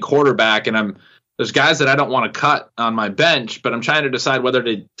my only quarterback, and there's guys that I don't want to cut on my bench, but I'm trying to decide whether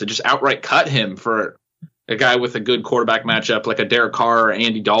to just outright cut him for a guy with a good quarterback matchup like a Derek Carr or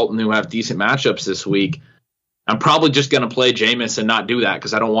Andy Dalton who have decent matchups this week. I'm probably just going to play Jameis and not do that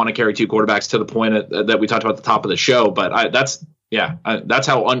because I don't want to carry 2 quarterbacks to the point that we talked about at the top of the show. But that's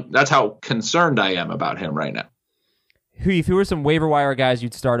how concerned I am about him right now. Heath, who are some waiver wire guys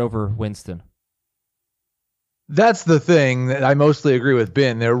you'd start over Winston? That's the thing that I mostly agree with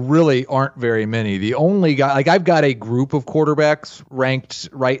Ben. There really aren't very many. The only guy, like I've got a group of quarterbacks ranked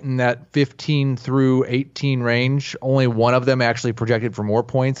right in that 15 through 18 range. Only one of them actually projected for more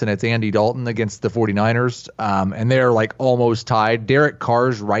points, and it's Andy Dalton against the 49ers. And they're like almost tied. Derek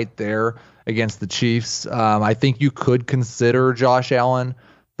Carr's right there against the Chiefs. I think you could consider Josh Allen,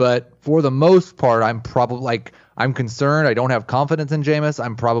 but for the most part, I'm concerned. I don't have confidence in Jameis.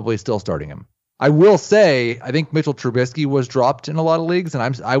 I'm probably still starting him. I will say, I think Mitchell Trubisky was dropped in a lot of leagues,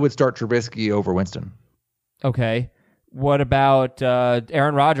 and I would start Trubisky over Winston. Okay. What about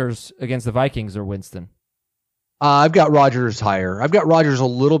Aaron Rodgers against the Vikings or Winston? I've got Rodgers higher. I've got Rodgers a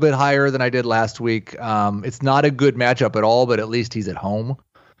little bit higher than I did last week. It's not a good matchup at all, but at least he's at home.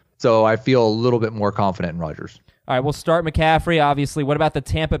 So I feel a little bit more confident in Rodgers. All right, we'll start McCaffrey, obviously. What about the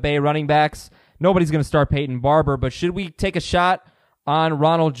Tampa Bay running backs? Nobody's going to start Peyton Barber, but should we take a shot on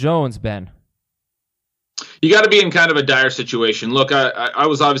Ronald Jones, Ben? You got to be in kind of a dire situation. Look, I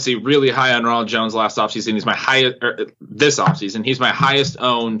was obviously really high on Ronald Jones last offseason. He's my highest this offseason. He's my highest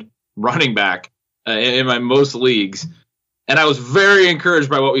owned running back in my most leagues, and I was very encouraged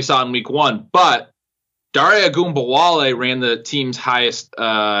by what we saw in Week 1. But Dare Ogunbowale ran the team's highest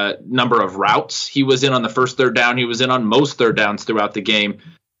number of routes. He was in on the first third down. He was in on most third downs throughout the game.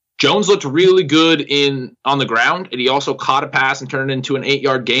 Jones looked really good on the ground, and he also caught a pass and turned it into an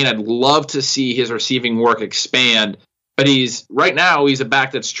 8-yard gain. I'd love to see his receiving work expand, but right now he's a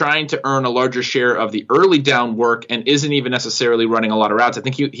back that's trying to earn a larger share of the early down work and isn't even necessarily running a lot of routes. I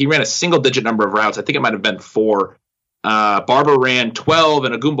think he ran a single-digit number of routes. I think it might have been 4. Barber ran 12,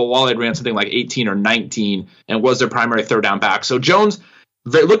 and Ogunbowale ran something like 18 or 19 and was their primary third down back. So Jones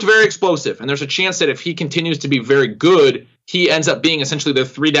looked very explosive, and there's a chance that if he continues to be very good, he ends up being essentially their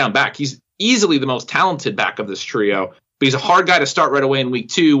 3-down back. He's easily the most talented back of this trio, but he's a hard guy to start right away in Week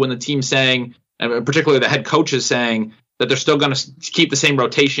 2 when the team's saying, and particularly the head coach is saying, that they're still going to keep the same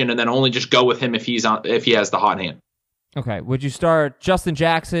rotation and then only just go with him if he has the hot hand. Okay, would you start Justin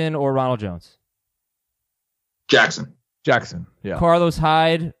Jackson or Ronald Jones? Jackson, yeah. Carlos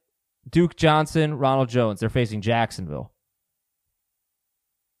Hyde, Duke Johnson, Ronald Jones. They're facing Jacksonville.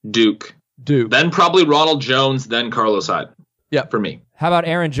 Duke. Then probably Ronald Jones, then Carlos Hyde. Yeah, for me. How about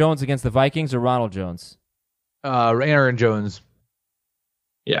Aaron Jones against the Vikings or Ronald Jones? Aaron Jones.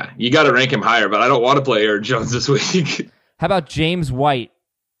 Yeah, you got to rank him higher, but I don't want to play Aaron Jones this week. How about James White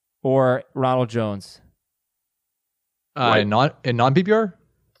or Ronald Jones? In non-PPR?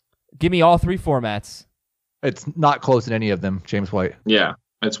 Give me all 3 formats. It's not close in any of them, James White. Yeah,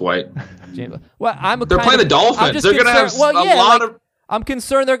 it's White. Well, they're playing the Dolphins. They're going to have a lot of... I'm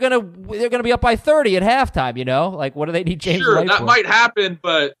concerned they're gonna be up by 30 at halftime. You know, like what do they need James White for? That might happen,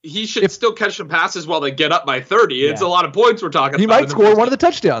 but he should still catch some passes while they get up by 30. It's a lot of points we're talking about. He might score one of the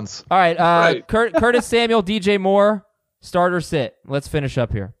touchdowns. All right, right. Curtis Samuel, DJ Moore, start or sit. Let's finish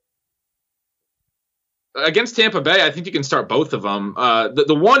up here. Against Tampa Bay, I think you can start both of them.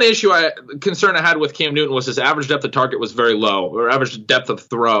 The one concern I had with Cam Newton was his average depth of target was very low, or average depth of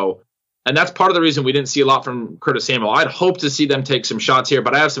throw. And that's part of the reason we didn't see a lot from Curtis Samuel. I'd hope to see them take some shots here,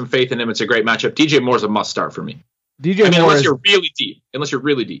 but I have some faith in him. It's a great matchup. DJ Moore's a must start for me. Unless you're really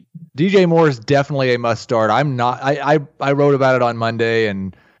deep. DJ Moore is definitely a must start. I'm not. I wrote about it on Monday,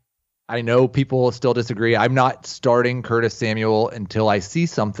 and I know people still disagree. I'm not starting Curtis Samuel until I see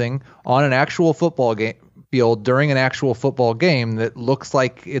something on an actual football field during an actual football game that looks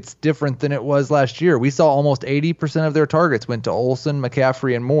like it's different than it was last year. We saw almost 80% of their targets went to Olsen,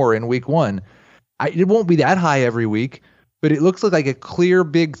 McCaffrey, and Moore in Week 1. It won't be that high every week, but it looks like a clear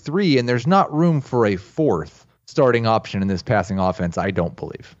big 3, and there's not room for a 4th starting option in this passing offense, I don't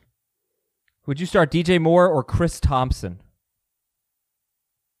believe. Would you start DJ Moore or Chris Thompson?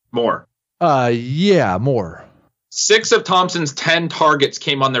 Moore. Yeah, Moore. 6 of Thompson's 10 targets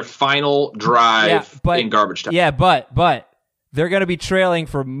came on their final drive in garbage time. Yeah, but they're going to be trailing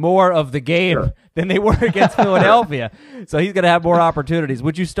for more of the game than they were against Philadelphia. So he's going to have more opportunities.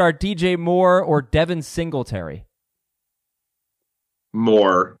 Would you start DJ Moore or Devin Singletary?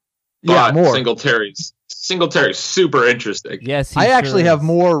 Moore. Yeah, Moore. Singletari's super interesting. Yes, I actually have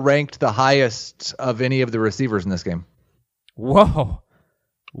Moore ranked the highest of any of the receivers in this game. Whoa,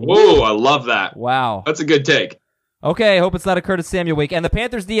 I love that. Wow. That's a good take. Okay, I hope it's not a Curtis Samuel week. And the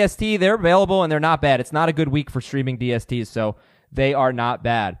Panthers DST, they're available and they're not bad. It's not a good week for streaming DSTs, so they are not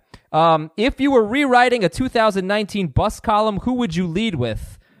bad. If you were rewriting a 2019 bus column, who would you lead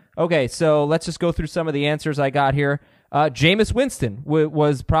with? Okay, so let's just go through some of the answers I got here. Jameis Winston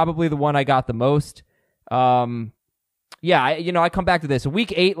was probably the one I got the most. I come back to this.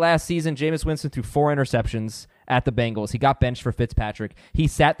 Week 8 last season, Jameis Winston threw 4 interceptions, at the Bengals. He got benched for Fitzpatrick. He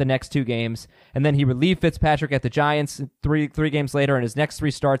sat the next 2 games, and then he relieved Fitzpatrick at the Giants three games later. In his next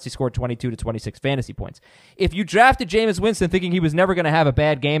 3 starts, he scored 22 to 26 fantasy points. If you drafted Jameis Winston thinking he was never going to have a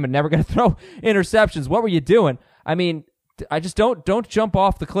bad game and never going to throw interceptions, what were you doing? I mean, I just don't jump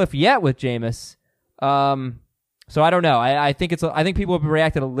off the cliff yet with Jameis. So I don't know. I think people have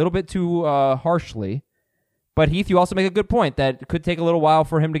reacted a little bit too harshly. But Heath, you also make a good point that it could take a little while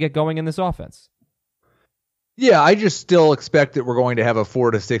for him to get going in this offense. Yeah, I just still expect that we're going to have a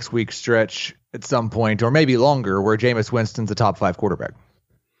 4 to 6 week stretch at some point, or maybe longer, where Jameis Winston's a top 5 quarterback.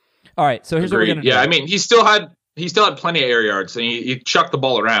 All right, so here's what we're going to do. Yeah, I mean, he still had plenty of air yards, and he chucked the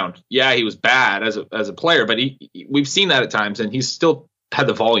ball around. Yeah, he was bad as a player, but we've seen that at times, and he's still had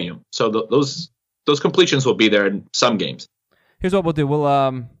the volume. So those completions will be there in some games. Here's what we'll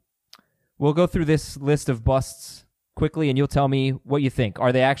do. We'll go through this list of busts quickly, and you'll tell me what you think.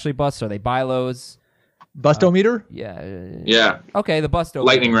 Are they actually busts? Are they buy lows? Bustometer? Yeah. Okay, the bustometer.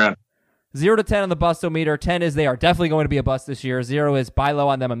 Lightning round. 0 to 10 on the bustometer. 10 is they are definitely going to be a bust this year. 0 is buy low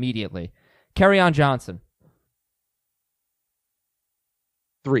on them immediately. Kerryon Johnson.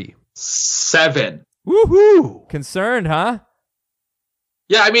 3. 7. Woohoo! Concerned, huh?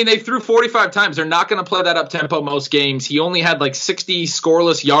 Yeah, I mean, they threw 45 times. They're not going to play that up-tempo most games. He only had like 60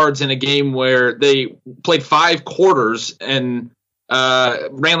 scoreless yards in a game where they played 5 quarters and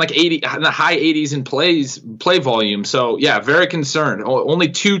ran like 80 in the high 80s in play volume. So, yeah, very concerned. Only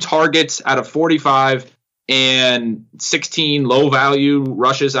 2 targets out of 45 and 16 low-value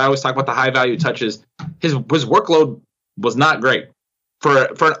rushes. I always talk about the high-value touches. His workload was not great for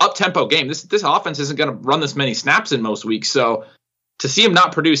an up-tempo game. This offense isn't going to run this many snaps in most weeks, so to see him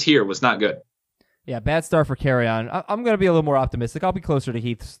not produce here was not good. Yeah, bad start for Kerryon. I'm going to be a little more optimistic. I'll be closer to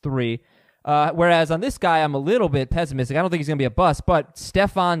Heath's 3. Whereas on this guy, I'm a little bit pessimistic. I don't think he's going to be a bust, but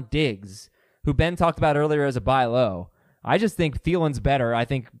Stefon Diggs, who Ben talked about earlier as a buy low, I just think Thielen's better. I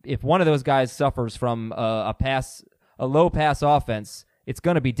think if one of those guys suffers from a low pass offense, it's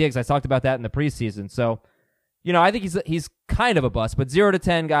going to be Diggs. I talked about that in the preseason. So, I think he's kind of a bust, but 0 to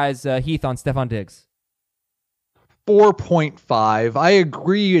 10 guys, Heath on Stefon Diggs. 4.5. I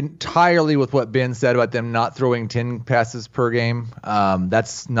agree entirely with what Ben said about them not throwing 10 passes per game.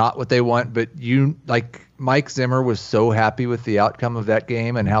 That's not what they want, but Mike Zimmer was so happy with the outcome of that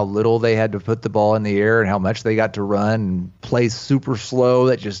game and how little they had to put the ball in the air and how much they got to run and play super slow.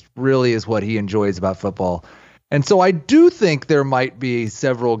 That just really is what he enjoys about football. And so I do think there might be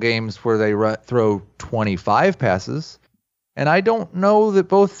several games where they throw 25 passes, and I don't know that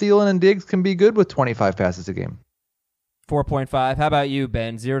both Thielen and Diggs can be good with 25 passes a game. 4.5. How about you,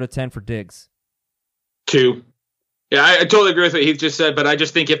 Ben? 0 to 10 for Diggs. 2. Yeah, I totally agree with what Heath just said, but I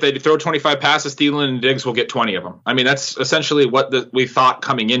just think if they throw 25 passes, Thielen and Diggs will get 20 of them. I mean, that's essentially what we thought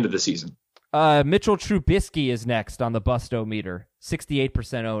coming into the season. Mitchell Trubisky is next on the bustometer.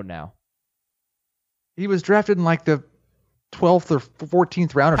 68% owned now. He was drafted in like the 12th or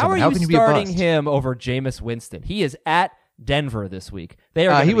 14th round or something. How can you be a bust? How are you starting him over Jameis Winston? He is at Denver this week.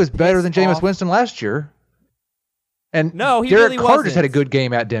 He was better than Jameis Winston last year. And no, Derek really Carr just had a good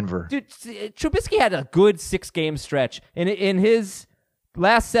game at Denver. Dude, Trubisky had a good 6-game stretch. In his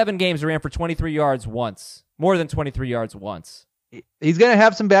last 7 games, he ran for 23 yards once. More than 23 yards once. He's going to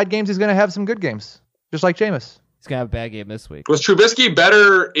have some bad games. He's going to have some good games, just like Jameis. He's going to have a bad game this week. Was Trubisky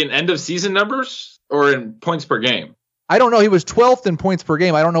better in end-of-season numbers or in points per game? I don't know. He was 12th in points per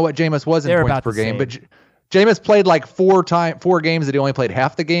game. I don't know what Jameis was in points per game, but Jameis played like 4 games that he only played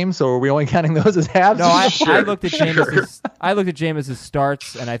half the game, so are we only counting those as halves? No, I looked at Jameis's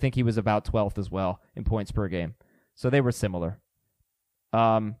starts, and I think he was about 12th as well in points per game. So they were similar.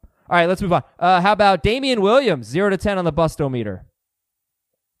 All right, let's move on. How about Damian Williams, 0 to 10 on the bustometer?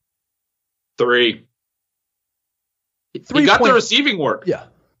 3. He got the receiving work. Yeah.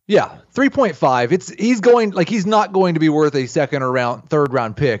 3.5. He's not going to be worth a second or third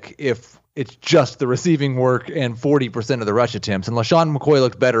round pick if it's just the receiving work and 40% of the rush attempts. And LaShawn McCoy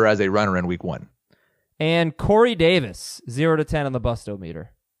looked better as a runner in week 1. And Corey Davis, 0 to 10 on the bustometer.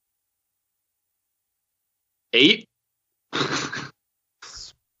 8.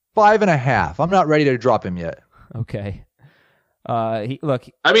 5.5. I'm not ready to drop him yet. Okay. I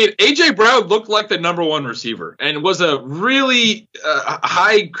mean, A.J. Brown looked like the number 1 receiver and was a really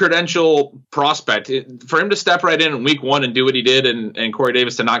high credential prospect. For him to step right in week 1 and do what he did and Corey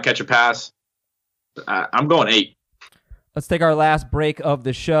Davis to not catch a pass, I'm going 8. Let's take our last break of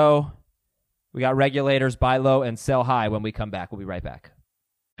the show. We got regulators, buy low and sell high. When we come back, we'll be right back.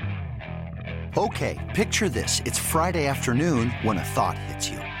 Okay, picture this. It's Friday afternoon when a thought hits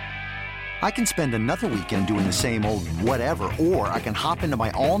you. I can spend another weekend doing the same old whatever, or I can hop into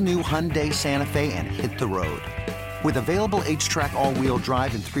my all-new Hyundai Santa Fe and hit the road. With available H-Track all-wheel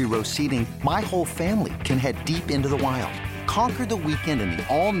drive and 3-row seating, my whole family can head deep into the wild. Conquer the weekend in the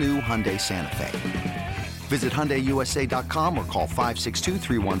all-new Hyundai Santa Fe. Visit HyundaiUSA.com or call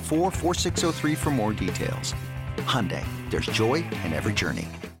 562-314-4603 for more details. Hyundai, there's joy in every journey.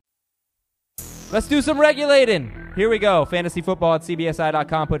 Let's do some regulating. Here we go. Fantasy football at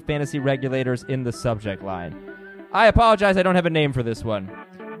CBSI.com. Put fantasy regulators in the subject line. I apologize, I don't have a name for this one.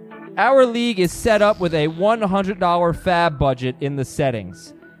 Our league is set up with a $100 fab budget in the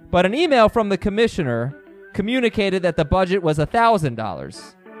settings, but an email from the commissioner communicated that the budget was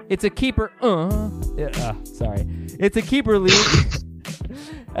 $1,000. It's a keeper. Sorry, it's a keeper league,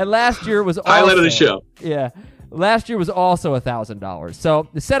 and last year was also, highlight of the show. Yeah, last year was also $1,000. So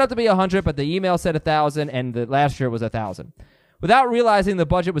it's set up to be $100, but the email said $1,000, and the last year was $1,000. Without realizing the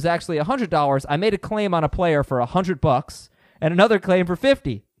budget was actually $100, I made a claim on a player for $100 and another claim for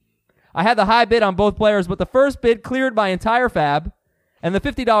 $50. I had the high bid on both players, but the first bid cleared my entire fab, and the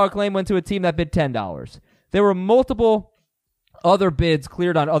 $50 claim went to a team that bid $10. There were multiple other bids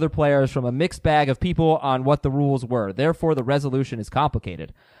cleared on other players from a mixed bag of people on what the rules were. Therefore, the resolution is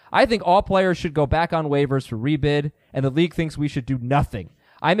complicated. I think all players should go back on waivers for rebid, and the league thinks we should do nothing.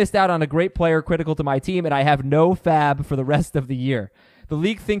 I missed out on a great player critical to my team, and I have no fab for the rest of the year. The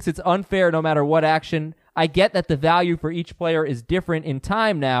league thinks it's unfair no matter what action. I get that the value for each player is different in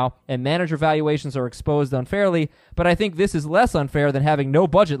time now, and manager valuations are exposed unfairly, but I think this is less unfair than having no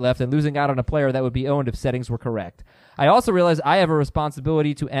budget left and losing out on a player that would be owned if settings were correct. I also realize I have a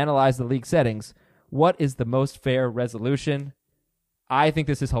responsibility to analyze the league settings. What is the most fair resolution? I think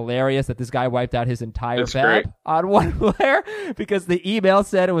this is hilarious that this guy wiped out his entire fab on one player because the email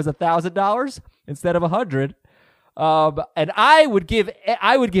said it was $1,000 instead of $100. And I would give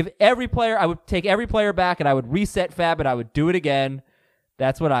every player, I would take every player back and I would reset fab and I would do it again.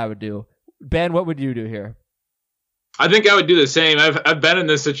 That's what I would do. Ben, what would you do here? I think I would do the same. I've been in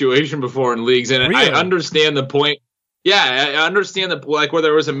this situation before in leagues, and really? I understand the point. Yeah, I understand where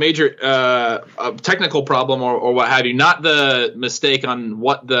there was a major a technical problem or what have you. Not the mistake on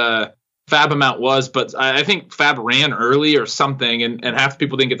what the fab amount was, but I think fab ran early or something, and half the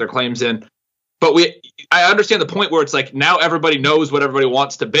people didn't get their claims in. But I understand the point where it's like now everybody knows what everybody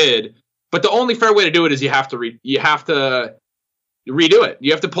wants to bid, but the only fair way to do it is you have to redo it.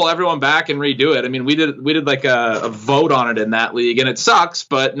 You have to pull everyone back and redo it. I mean, we did like a vote on it in that league, and it sucks.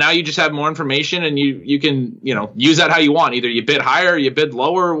 But now you just have more information, and you can use that how you want. Either you bid higher, you bid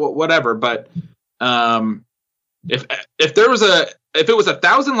lower, whatever. But if it was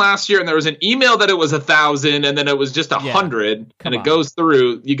 1,000 last year and there was an email that it was 1,000 and then it was just 100 and it goes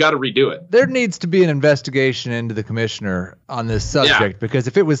through, you got to redo it. There needs to be an investigation into the commissioner on this subject because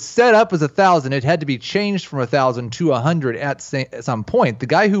if it was set up as 1,000, it had to be changed from 1,000 to 100 at some point. The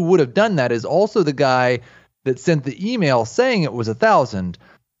guy who would have done that is also the guy that sent the email saying it was 1,000.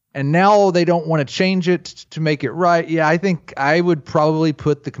 And now they don't want to change it to make it right. Yeah, I think I would probably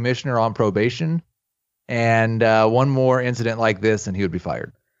put the commissioner on probation. And one more incident like this, and he would be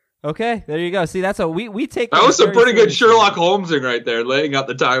fired. Okay, there you go. See, that's what we take. That was some pretty good Sherlock Holmesing right there, laying out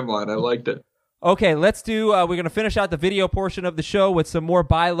the timeline. I liked it. Okay, let's do. We're going to finish out the video portion of the show with some more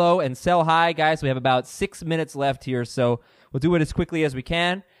buy low and sell high, guys. We have about 6 minutes left here, so we'll do it as quickly as we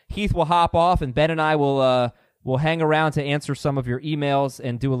can. Heath will hop off, and Ben and I will hang around to answer some of your emails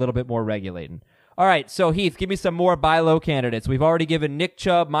and do a little bit more regulating. All right, so Heath, give me some more buy low candidates. We've already given Nick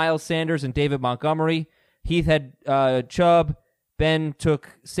Chubb, Miles Sanders, and David Montgomery. Heath had Chubb, Ben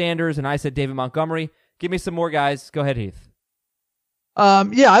took Sanders, and I said David Montgomery. Give me some more guys. Go ahead, Heath.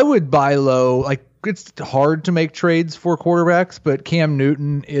 Yeah, I would buy low. Like, it's hard to make trades for quarterbacks, but Cam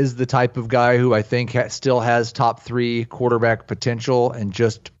Newton is the type of guy who I think still has top 3 quarterback potential and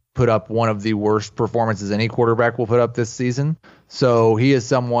just put up one of the worst performances any quarterback will put up this season. So he is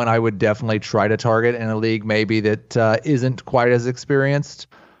someone I would definitely try to target in a league maybe that isn't quite as experienced.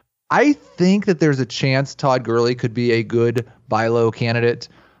 I think that there's a chance Todd Gurley could be a good buy low candidate.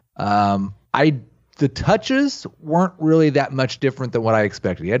 The touches weren't really that much different than what I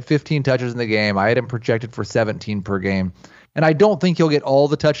expected. He had 15 touches in the game. I had him projected for 17 per game. And I don't think he'll get all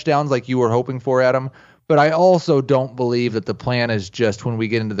the touchdowns like you were hoping for, Adam. But I also don't believe that the plan is just when we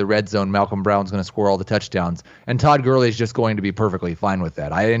get into the red zone, Malcolm Brown's going to score all the touchdowns. And Todd Gurley is just going to be perfectly fine with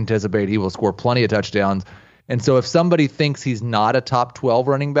that. I anticipate he will score plenty of touchdowns. And so if somebody thinks he's not a top 12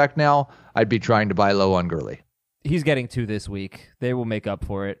 running back now, I'd be trying to buy low on Gurley. He's getting 2 this week. They will make up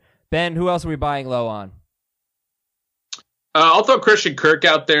for it. Ben, who else are we buying low on? I'll throw Christian Kirk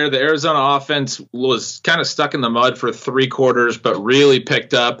out there. The Arizona offense was kind of stuck in the mud for 3 quarters, but really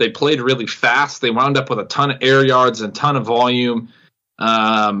picked up. They played really fast. They wound up with a ton of air yards and a ton of volume.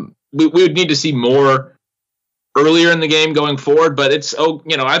 We would need to see more earlier in the game going forward, but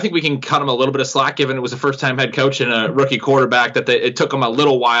I think we can cut him a little bit of slack given it was a first-time head coach and a rookie quarterback that it took them a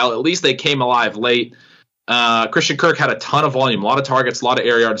little while. At least they came alive late. Christian Kirk had a ton of volume, a lot of targets, a lot of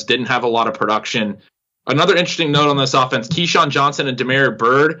air yards, didn't have a lot of production. Another interesting note on this offense, Keyshawn Johnson and Demaire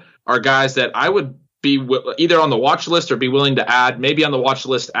Byrd are guys that I would be either on the watch list or be willing to add, maybe on the watch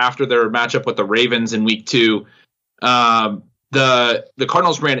list after their matchup with the Ravens in week 2. The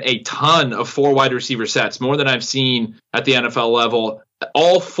Cardinals ran a ton of 4 wide receiver sets, more than I've seen at the NFL level.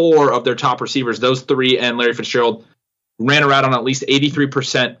 All 4 of their top receivers, those 3 and Larry Fitzgerald, ran around on at least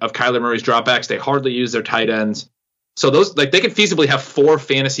 83% of Kyler Murray's dropbacks. They hardly use their tight ends. So they could feasibly have 4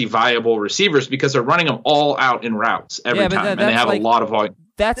 fantasy viable receivers because they're running them all out in routes every time, and they have a lot of volume.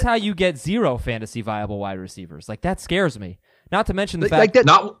 That's how you get 0 fantasy viable wide receivers. That scares me. Not to mention the fact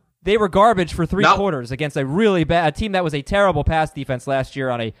that they were garbage for 3 quarters against a really bad team that was a terrible pass defense last year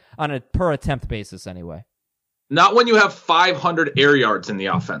on a per attempt basis anyway. Not when you have 500 air yards in the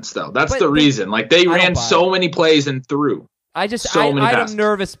offense, though. That's the reason. They ran so many plays and threw. I am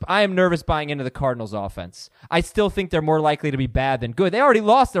nervous. I am nervous buying into the Cardinals offense. I still think they're more likely to be bad than good. They already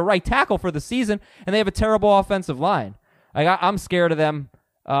lost their right tackle for the season, and they have a terrible offensive line. I'm scared of them.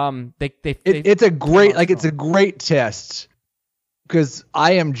 It's a great test because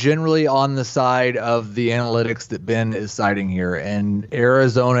I am generally on the side of the analytics that Ben is citing here, and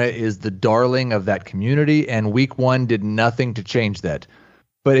Arizona is the darling of that community, and week 1 did nothing to change that.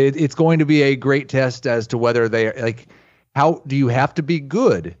 But it's going to be a great test as to whether they how do you have to be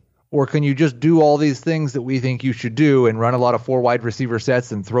good, or can you just do all these things that we think you should do and run a lot of 4 wide receiver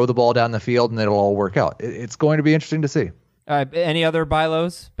sets and throw the ball down the field and it'll all work out? It's going to be interesting to see. Any other buy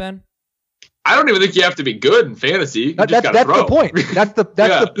lows, Ben? I don't even think you have to be good in fantasy. That's the point.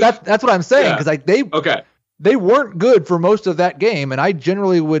 That's what I'm saying, because they weren't good for most of that game, and I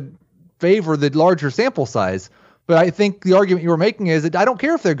generally would favor the larger sample size. But I think the argument you were making is that I don't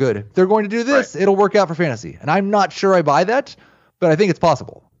care if they're good. If they're going to do this, it'll work out for fantasy. And I'm not sure I buy that, but I think it's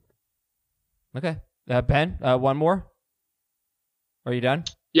possible. Okay. Ben, one more? Are you done?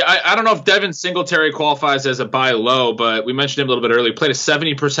 Yeah, I don't know if Devin Singletary qualifies as a buy low, but we mentioned him a little bit earlier. He played a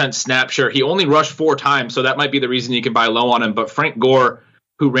 70% snap share. He only rushed 4 times, so that might be the reason you can buy low on him. But Frank Gore,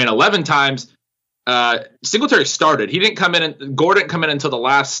 who ran 11 times, Singletary started. Gore didn't come in until the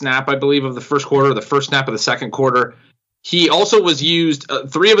last snap, I believe, of the first quarter, the first snap of the second quarter. He also was used.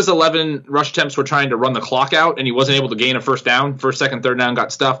 3 of his 11 rush attempts were trying to run the clock out, and he wasn't able to gain a first down. First, second, third down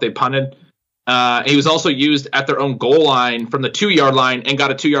got stuffed. They punted. He was also used at their own goal line from the 2-yard line and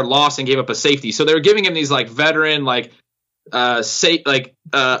got a 2-yard loss and gave up a safety. So they were giving him these veteran,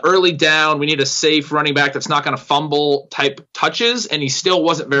 early down, we need a safe running back that's not going to fumble type touches, and he still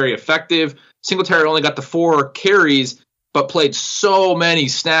wasn't very effective. Singletary only got the 4 carries, but played so many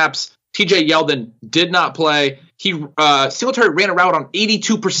snaps. TJ Yeldon did not play. Singletary ran a route on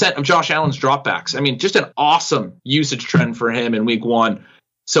 82% of Josh Allen's dropbacks. I mean, just an awesome usage trend for him in week 1.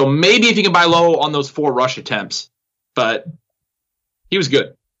 So maybe if you can buy low on those 4 rush attempts, but he was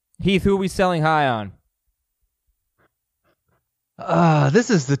good. Heath, who are we selling high on?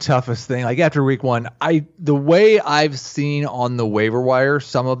 This is the toughest thing. After week 1, the way I've seen on the waiver wire,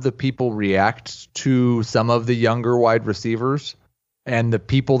 some of the people react to some of the younger wide receivers and the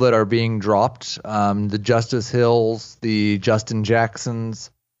people that are being dropped, the Justice Hills, the Justin Jacksons.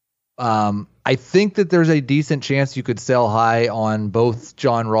 I think that there's a decent chance you could sell high on both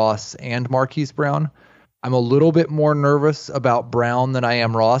John Ross and Marquise Brown. I'm a little bit more nervous about Brown than I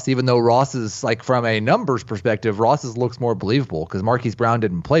am Ross, even though Ross is, from a numbers perspective, Ross's looks more believable because Marquise Brown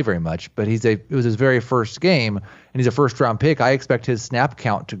didn't play very much, but it was his very first game, and he's a first-round pick. I expect his snap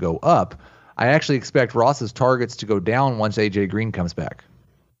count to go up. I actually expect Ross's targets to go down once A.J. Green comes back.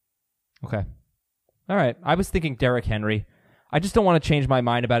 Okay. All right. I was thinking Derrick Henry. I just don't want to change my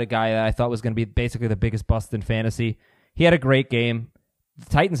mind about a guy that I thought was going to be basically the biggest bust in fantasy. He had a great game. The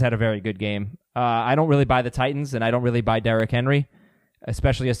Titans had a very good game. I don't really buy the Titans, and I don't really buy Derrick Henry,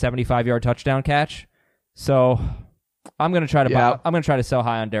 especially a 75-yard touchdown catch. So I'm going to try to I'm going to try to sell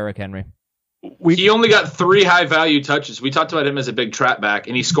high on Derrick Henry. He only got 3 high-value touches. We talked about him as a big trap back,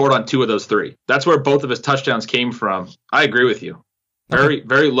 and he scored on 2 of those 3. That's where both of his touchdowns came from. I agree with you. Very,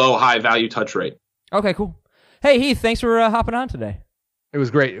 very low high-value touch rate. Okay, cool. Hey, Heath, thanks for hopping on today. It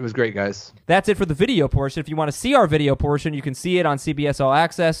was great. It was great, guys. That's it for the video portion. If you want to see our video portion, you can see it on CBS All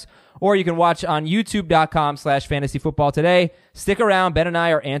Access, or you can watch on youtube.com/fantasyfootballtoday. Stick around. Ben and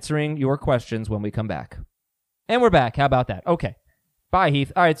I are answering your questions when we come back. And we're back. How about that? Okay. Bye,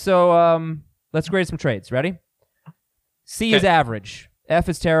 Heath. All right, so let's grade some trades. Ready? C is average. F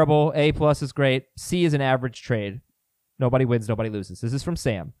is terrible. A+ is great. C is an average trade. Nobody wins, nobody loses. This is from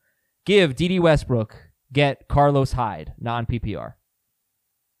Sam. Give D.D. Westbrook get Carlos Hyde, non-PPR.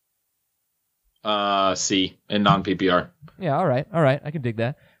 C in non-PPR. Yeah, all right. I can dig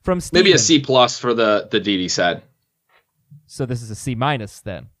that. From Steven. Maybe a C+ for the Didi side. So this is a C-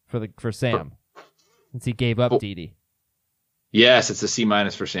 then for Sam, since he gave up Didi. Yes, it's a C-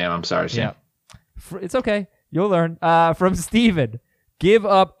 for Sam. I'm sorry, Sam. Yeah. It's okay. You'll learn. From Steven, give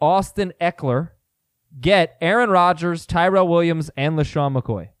up Austin Eckler, get Aaron Rodgers, Tyrell Williams, and LaShawn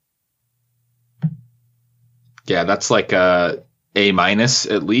McCoy. Yeah, that's like a A-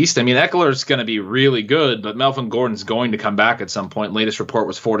 at least. I mean, Eckler's going to be really good, but Melvin Gordon's going to come back at some point. Latest report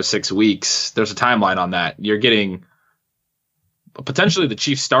was 4 to 6 weeks. There's a timeline on that. You're getting potentially the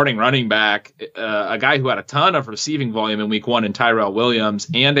Chiefs starting running back, a guy who had a ton of receiving volume in week 1 in Tyrell Williams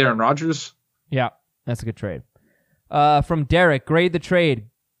and Aaron Rodgers. Yeah, that's a good trade. From Derek, grade the trade.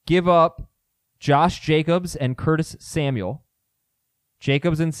 Give up Josh Jacobs and Curtis Samuel.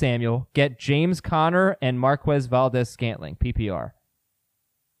 Jacobs and Samuel. Get James Conner and Marquez Valdez-Scantling, PPR.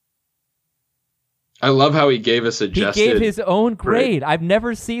 I love how he gave us adjusted. He gave his own grade. I've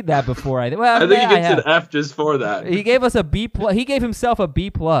never seen that before. I think he gets an F just for that. He gave us a B+. He gave himself a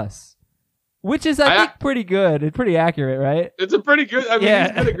B+, which is, I think, pretty good. It's pretty accurate, right? It's a pretty good. I mean,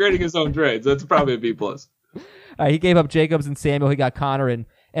 he's good at grading his own grades. That's probably a B+. He gave up Jacobs and Samuel. He got Conner and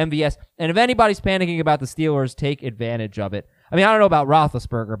MVS. And if anybody's panicking about the Steelers, take advantage of it. I mean, I don't know about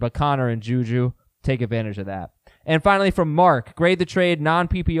Roethlisberger, but Conner and Juju, take advantage of that. And finally, from Mark, grade the trade,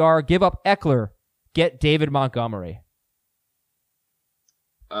 non-PPR, give up Eckler, get David Montgomery.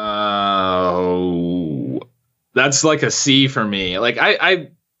 Oh, that's like a C for me. Like, I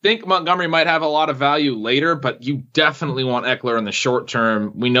think Montgomery might have a lot of value later, but you definitely want Eckler in the short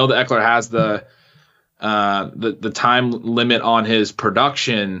term. We know that Eckler has the time limit on his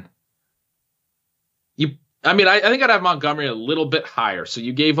production. I think I'd have Montgomery a little bit higher. So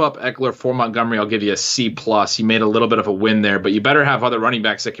you gave up Eckler for Montgomery. I'll give you a C+. You made a little bit of a win there, but you better have other running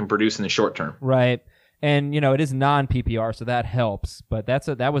backs that can produce in the short term. Right. And, it is non-PPR, so that helps. But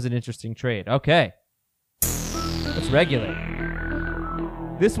that was an interesting trade. Okay. Let's regulate.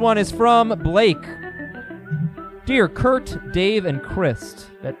 This one is from Blake. Dear Kurt, Dave, and Chris.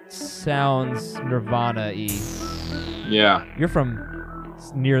 That sounds Nirvana-y. Yeah. You're from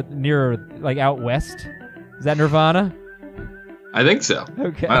near like out west? Is that Nirvana? I think so.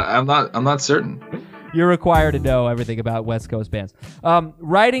 Okay. I'm not certain. You're required to know everything about West Coast bands.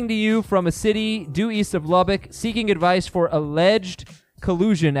 Writing to you from a city due east of Lubbock, seeking advice for alleged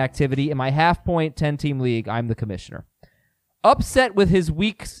collusion activity in my half-point 10-team league. I'm the commissioner. Upset with his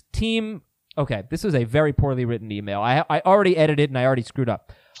week's team. Okay, this was a very poorly written email. I already edited and I already screwed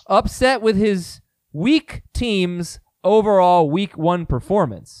up. Upset with his weak team's overall week 1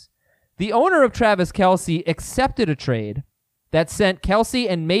 performance. The owner of Travis Kelce accepted a trade that sent Kelce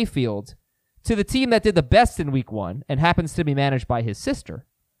and Mayfield to the team that did the best in week 1 and happens to be managed by his sister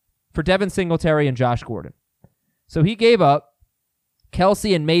for Devin Singletary and Josh Gordon. So he gave up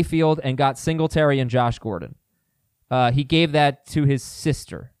Kelce and Mayfield and got Singletary and Josh Gordon. He gave that to his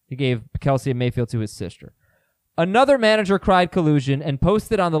sister. He gave Kelce and Mayfield to his sister. Another manager cried collusion and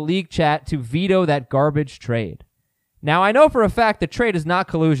posted on the league chat to veto that garbage trade. Now, I know for a fact the trade is not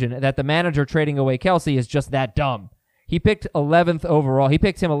collusion, that the manager trading away Kelce is just that dumb. He picked 11th overall. He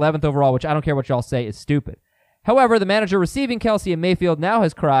picked him 11th overall, which I don't care what y'all say is stupid. However, the manager receiving Kelce and Mayfield now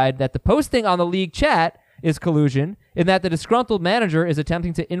has cried that the posting on the league chat is collusion, in that the disgruntled manager is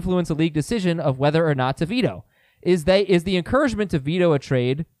attempting to influence a league decision of whether or not to veto. Is the encouragement to veto a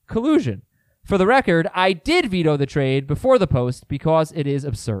trade collusion? For the record, I did veto the trade before the post because it is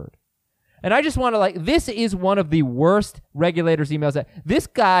absurd. And I just want to this is one of the worst regulators' emails. This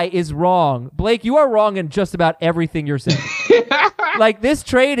guy is wrong. Blake, you are wrong in just about everything you're saying. This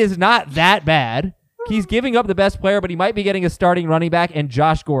trade is not that bad. He's giving up the best player, but he might be getting a starting running back and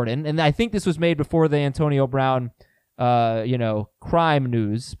Josh Gordon. And I think this was made before the Antonio Brown, crime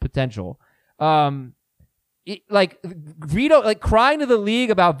news potential. Crying to the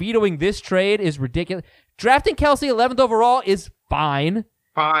league about vetoing this trade is ridiculous. Drafting Kelce 11th overall is fine.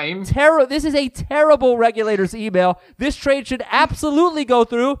 Fine. This is a terrible regulator's email. This trade should absolutely go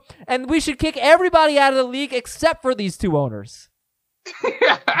through, and we should kick everybody out of the league except for these two owners.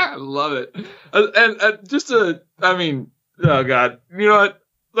 I love it. Oh God, you know what?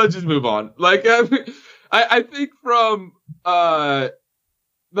 Let's just move on. I think from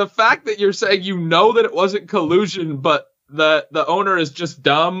the fact that you're saying that it wasn't collusion, but the owner is just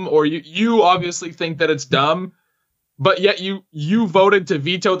dumb, or you obviously think that it's dumb, but yet you voted to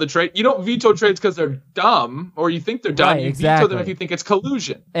veto the trade. You don't veto trades because they're dumb, or you think they're dumb. Right, you exactly. veto them if you think it's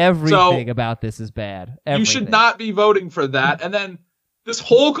collusion. Everything about this is bad. Everything. You should not be voting for that. And then this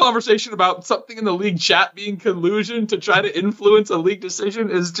whole conversation about something in the league chat being collusion to try to influence a league decision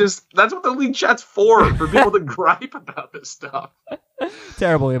is just, that's what the league chat's for people to gripe about this stuff.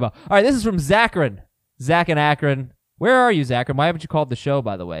 Terrible email. All right, this is from Zachrin. Zach in Akron. Where are you, Zachrin? Why haven't you called the show,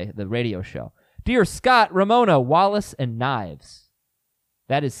 by the way, the radio show? Dear Scott, Ramona, Wallace, and Knives.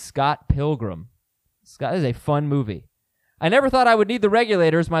 That is Scott Pilgrim. Scott is a fun movie. I never thought I would need the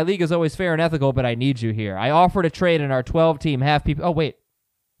regulators. My league is always fair and ethical, but I need you here. I offered a trade in our 12-team half people. Oh, wait.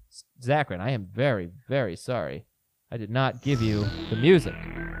 Zachrin, I am very, very sorry. I did not give you the music.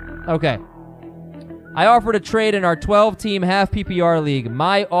 Okay. I offered a trade in our 12-team half PPR league.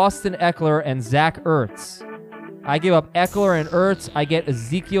 My Austin Eckler and Zach Ertz. I give up Eckler and Ertz. I get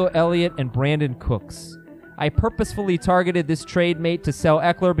Ezekiel Elliott and Brandon Cooks. I purposefully targeted this trade mate to sell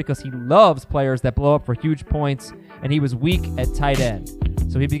Eckler because he loves players that blow up for huge points, and he was weak at tight end.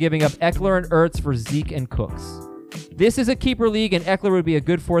 So he'd be giving up Eckler and Ertz for Zeke and Cooks. This is a keeper league, and Eckler would be a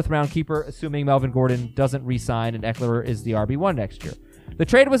good 4th-round keeper, assuming Melvin Gordon doesn't re-sign and Eckler is the RB1 next year. The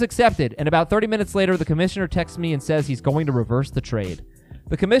trade was accepted, and about 30 minutes later, the commissioner texts me and says he's going to reverse the trade.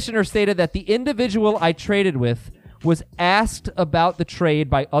 The commissioner stated that the individual I traded with was asked about the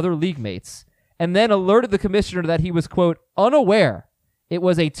trade by other league mates, and then alerted the commissioner that he was, quote, unaware it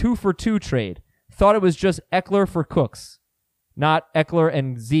was a 2-for-2 trade. Thought it was just Eckler for Cooks, not Eckler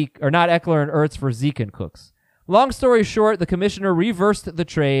and Zeke, or not Eckler and Ertz for Zeke and Cooks. Long story short, the commissioner reversed the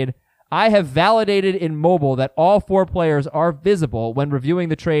trade. I have validated in mobile that all 4 players are visible when reviewing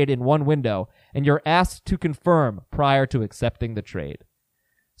the trade in one window, and you're asked to confirm prior to accepting the trade.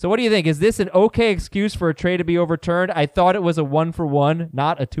 So what do you think? Is this an okay excuse for a trade to be overturned? I thought it was a 1-for-1,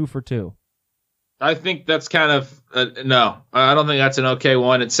 not a 2-for-2. I think that's kind of no. I don't think that's an okay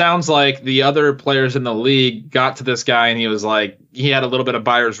one. It sounds like the other players in the league got to this guy and he was like, he had a little bit of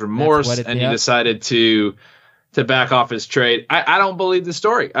buyer's remorse and he decided to back off his trade. I don't believe the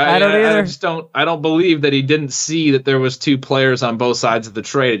story. I don't either. I don't believe that he didn't see that there was 2 players on both sides of the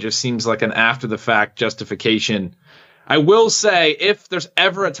trade. It just seems like an after the fact justification. I will say, if there's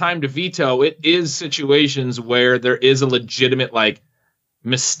ever a time to veto, it is situations where there is a legitimate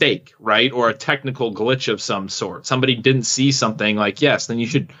mistake, right? Or a technical glitch of some sort. Somebody didn't see something, yes, then you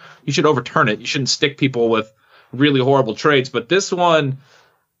should overturn it. You shouldn't stick people with really horrible trades. But this one,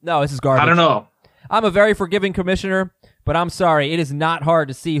 no, this is garbage. I don't know. I'm a very forgiving commissioner, but I'm sorry. It is not hard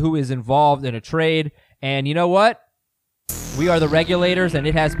to see who is involved in a trade. And you know what? We are the regulators, and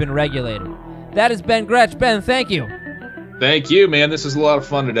it has been regulated. That is Ben Gretsch. Ben, thank you. Thank you, man. This is a lot of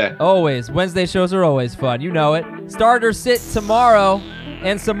fun today. Always. Wednesday shows are always fun. You know it. Starter sit tomorrow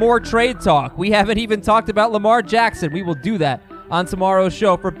and some more trade talk. We haven't even talked about Lamar Jackson. We will do that on tomorrow's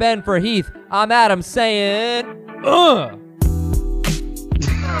show. For Ben, for Heath, I'm Adam saying,